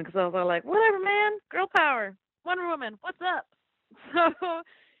woman, because I was all like, whatever, man, girl power, Wonder Woman, what's up? So,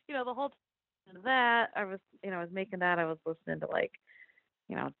 the whole time of that, I was making that, I was listening to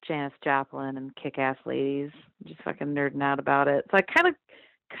Janis Joplin and Kick-Ass Ladies, just fucking nerding out about it. So I kind of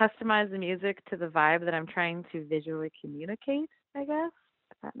customize the music to the vibe that I'm trying to visually communicate, I guess,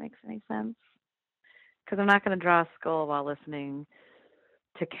 if that makes any sense. Because I'm not going to draw a skull while listening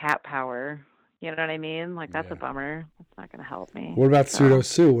to Cat Power. You know what I mean? Like, that's a bummer. That's not going to help me. What about Pseudo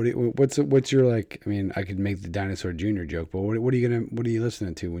Sue? What's your, like, I mean, I could make the Dinosaur Jr. joke, but what are you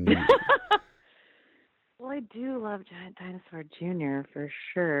listening to when you... Well, I do love Giant Dinosaur Jr. for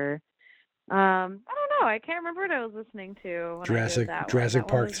sure. I don't know. I can't remember what I was listening to when Jurassic I did that Jurassic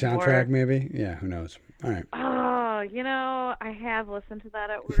Park soundtrack, maybe? Yeah, who knows? All right. Oh, I have listened to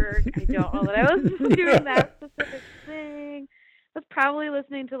that at work. I don't know that I was doing that specific thing. I was probably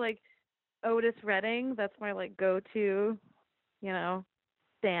listening to, like, Otis Redding. That's my, like, go-to,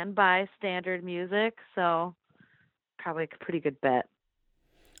 standby standard music. So probably a pretty good bet.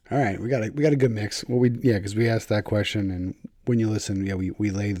 All right, we got a good mix. Well, because we asked that question, and when you listen,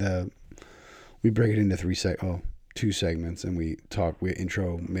 we break it into two segments, and we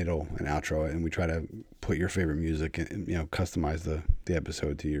intro, middle, and outro it, and we try to put your favorite music and customize the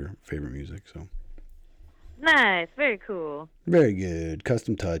episode to your favorite music. So nice, very cool, very good,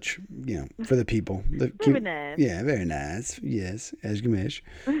 custom touch, for the people. Very nice. Yeah, very nice. Yes, as Gamish.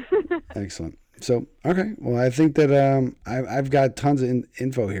 Excellent. So, okay. Well, I think that I've got tons of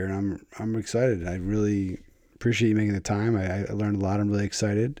info here, and I'm excited. I really appreciate you making the time. I learned a lot. I'm really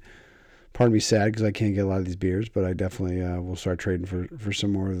excited. Part of me sad because I can't get a lot of these beers, but I definitely will start trading for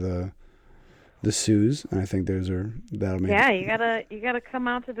some more of the Sues, and I think that'll make. Yeah, you gotta come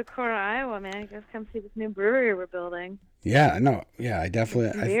out to Decorah, Iowa, man. You guys come see this new brewery we're building. Yeah, no, yeah, I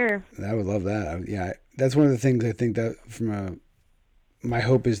definitely. I would love that. That's one of the things I think that my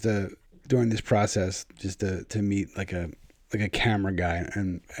hope is during this process, just to meet like a camera guy,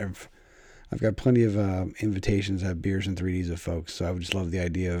 and I've got plenty of invitations at Beers and 3Ds of folks, so I would just love the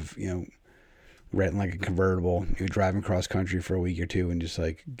idea of renting like a convertible, driving cross country for a week or two, and just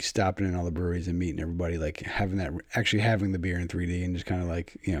like stopping in all the breweries and meeting everybody, like having the beer in 3D and just kind of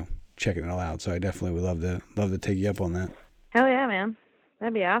like checking it all out. So I definitely would love to take you up on that. Hell yeah, man,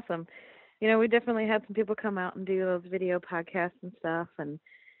 that'd be awesome. We definitely had some people come out and do those video podcasts and stuff and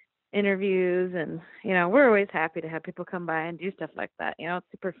interviews, and we're always happy to have people come by and do stuff like that. It's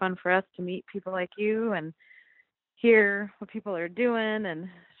super fun for us to meet people like you and hear what people are doing and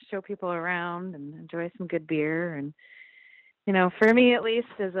show people around and enjoy some good beer. And for me, at least,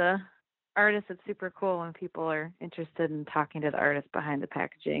 as a artist, it's super cool when people are interested in talking to the artist behind the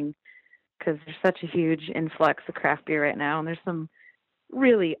packaging, because there's such a huge influx of craft beer right now, and there's some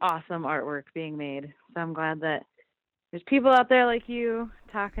really awesome artwork being made. So I'm glad that there's people out there like you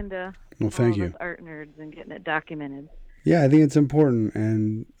talking to thank you, art nerds, and getting it documented. Yeah, I think it's important.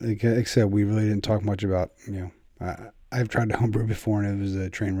 And like I said, we really didn't talk much about, I've tried to homebrew before and it was a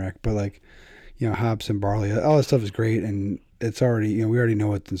train wreck, but like, hops and barley, all that stuff is great. And it's already, we already know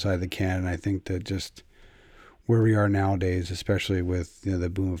what's inside the can. And I think that just where we are nowadays, especially with, the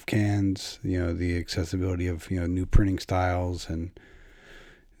boom of cans, the accessibility of, new printing styles and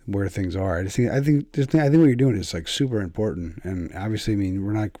where things are. I think what you're doing is like super important. And obviously, I mean,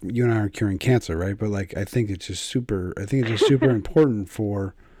 you and I are curing cancer, right? But like, I think it's just super important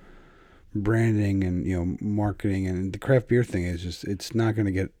for branding and, marketing, and the craft beer thing is just, it's not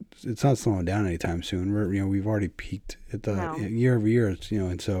slowing down anytime soon. We've already peaked at the year over year,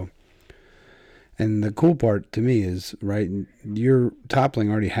 and so, and the cool part to me is, right, your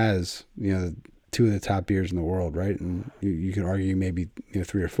Toppling already has, two of the top beers in the world, right? And you could argue maybe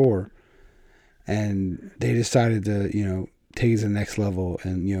 3 or 4, and they decided to take it to the next level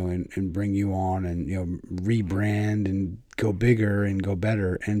and and bring you on and rebrand and go bigger and go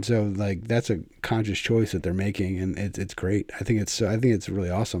better. And so like that's a conscious choice that they're making, and it's great. I think it's really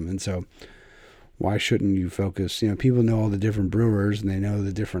awesome. And so why shouldn't you focus? People know all the different brewers and they know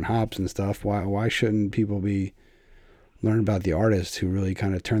the different hops and stuff. Why shouldn't people learn about the artists who really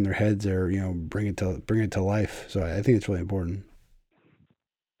kind of turn their heads or bring it to life? So I think it's really important.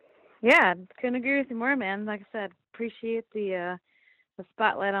 Yeah, couldn't agree with you more, man. Like I said, appreciate the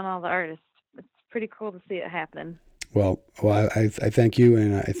spotlight on all the artists. It's pretty cool to see it happening. Well, I thank you,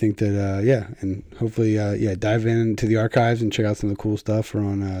 and I think that and hopefully dive into the archives and check out some of the cool stuff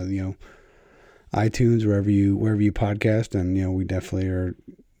on iTunes, wherever you podcast, and we definitely are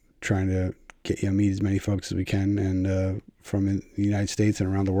trying to get meet as many folks as we can, and from the United States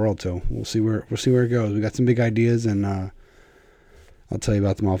and around the world. So we'll see where it goes. We got some big ideas, and I'll tell you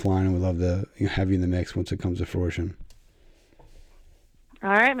about them offline, and we'd love to have you in the mix once it comes to fruition. All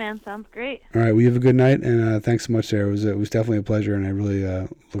right, man. Sounds great. All right. Well, you have a good night, and thanks so much, Sarah. It was definitely a pleasure, and I really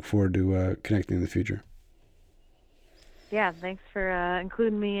look forward to connecting in the future. Yeah, thanks for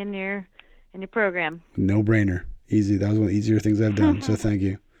including me in your program. No brainer. Easy. That was one of the easier things I've done. So thank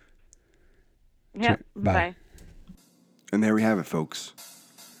you. Yep. Bye. And there we have it, folks.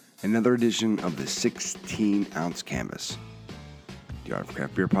 Another edition of the 16-ounce canvas, the Art of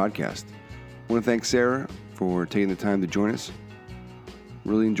Craft Beer podcast. I want to thank Sarah for taking the time to join us.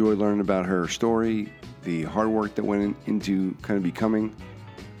 Really enjoyed learning about her story, the hard work that went into kind of becoming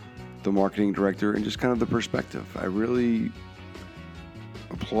the marketing director, and just kind of the perspective. I really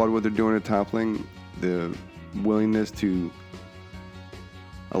applaud what they're doing at Toppling, the willingness to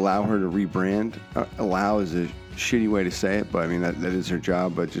allow her to rebrand. Allow is a shitty way to say it, but I mean, that is her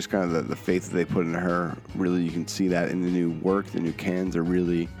job, but just kind of the faith that they put into her, really you can see that in the new work. The new cans are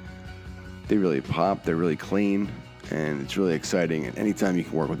really pop, they're really clean, and it's really exciting. And anytime you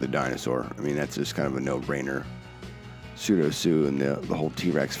can work with a dinosaur, I mean, that's just kind of a no-brainer. Pseudo Sue and the whole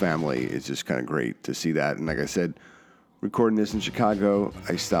T-Rex family is just kind of great to see that. And like I said, recording this in Chicago,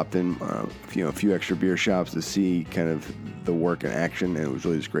 I stopped in a few extra beer shops to see kind of the work in action, and it was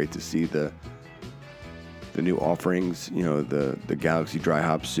really just great to see the new offerings, the Galaxy Dry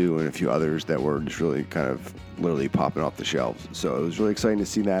Hop Sue and a few others that were just really kind of literally popping off the shelves. So it was really exciting to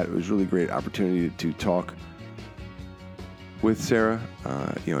see that. It was a really great opportunity to talk with Sarah.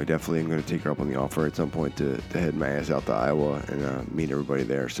 I definitely am going to take her up on the offer at some point to head my ass out to Iowa and meet everybody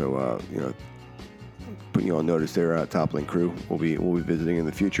there. So, putting you on notice there, Toppling crew. We'll be visiting in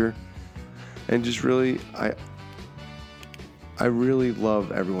the future. And just really, I really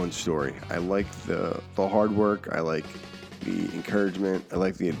love everyone's story. I like the hard work. I like the encouragement. I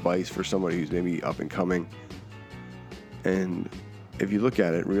like the advice for somebody who's maybe up and coming. And if you look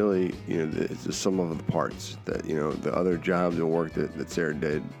at it, really, it's just some of the parts that, the other jobs and work that Sarah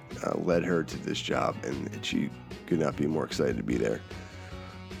did led her to this job, and she could not be more excited to be there.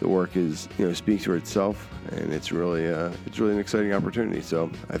 The work is, speaks for itself, and it's really an exciting opportunity. So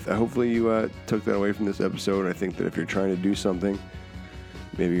hopefully you took that away from this episode. I think that if you're trying to do something,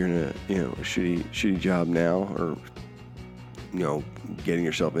 maybe you're in a shitty job now, or getting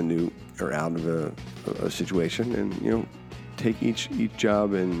yourself into or out of a situation, and take each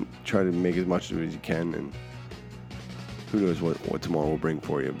job and try to make as much of it as you can, and who knows what tomorrow will bring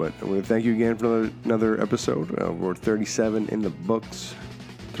for you. But I want to thank you again for another episode. We're 37 in the books.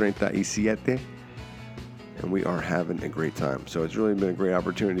 37, and we are having a great time. So it's really been a great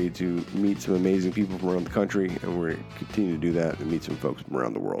opportunity to meet some amazing people from around the country, and we're going to continue to do that and meet some folks from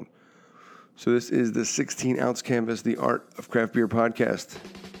around the world. So this is the 16-ounce canvas, the Art of Craft Beer podcast.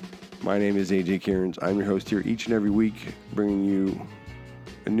 My name is AJ Cairns. I'm your host here each and every week, bringing you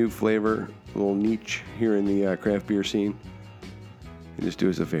a new flavor, a little niche here in the craft beer scene. And just do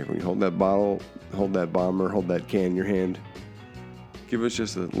us a favor. You hold that bottle, hold that bomber, hold that can in your hand. Give us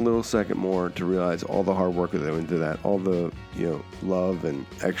just a little second more to realize all the hard work that went into that, all the, love and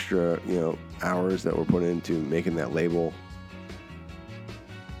extra, hours that were put into making that label.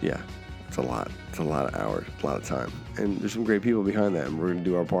 Yeah, it's a lot. It's a lot of hours, a lot of time. And there's some great people behind that, and we're going to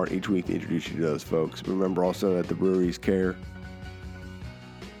do our part each week to introduce you to those folks. Remember also that the breweries care.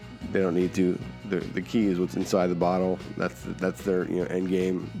 They don't need to. The key is what's inside the bottle. That's their, end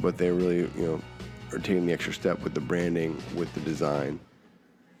game, but they really, are taking the extra step with the branding, with the design,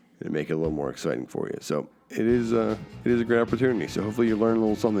 and make it a little more exciting for you. So it is a great opportunity. So hopefully you learn a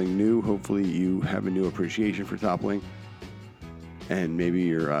little something new. Hopefully you have a new appreciation for Toppling, and maybe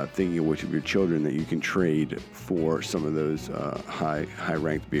you're thinking of which of your children that you can trade for some of those high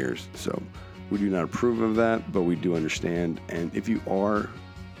ranked beers. So we do not approve of that, but we do understand. And if you are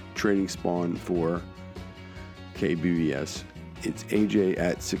trading Spawn for KBBS, it's AJ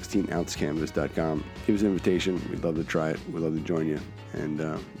at 16ouncecanvas.com. Give us an invitation. We'd love to try it. We'd love to join you. And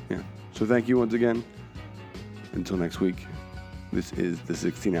so thank you once again. Until next week, this is the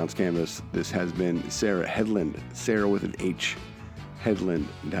 16-ounce canvas. This has been Sarah Hedlund. Sarah with an H.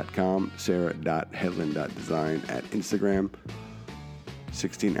 Hedlund.com. Sarah.hedlund.design at Instagram.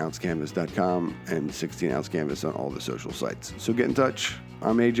 16ouncecanvas.com and 16ounce canvas on all the social sites. So get in touch.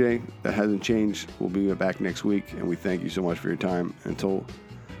 I'm AJ. That hasn't changed. We'll be back next week, and we thank you so much for your time. Until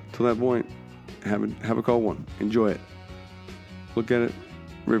that point, have a cold one. Enjoy it. Look at it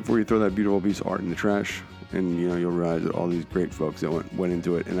right before you throw that beautiful piece of art in the trash, and you'll realize that all these great folks that went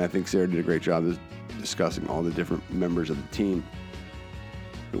into it. And I think Sarah did a great job discussing all the different members of the team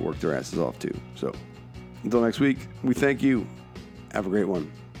who worked their asses off too. So until next week, we thank you. Have a great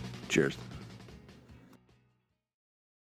one. Cheers.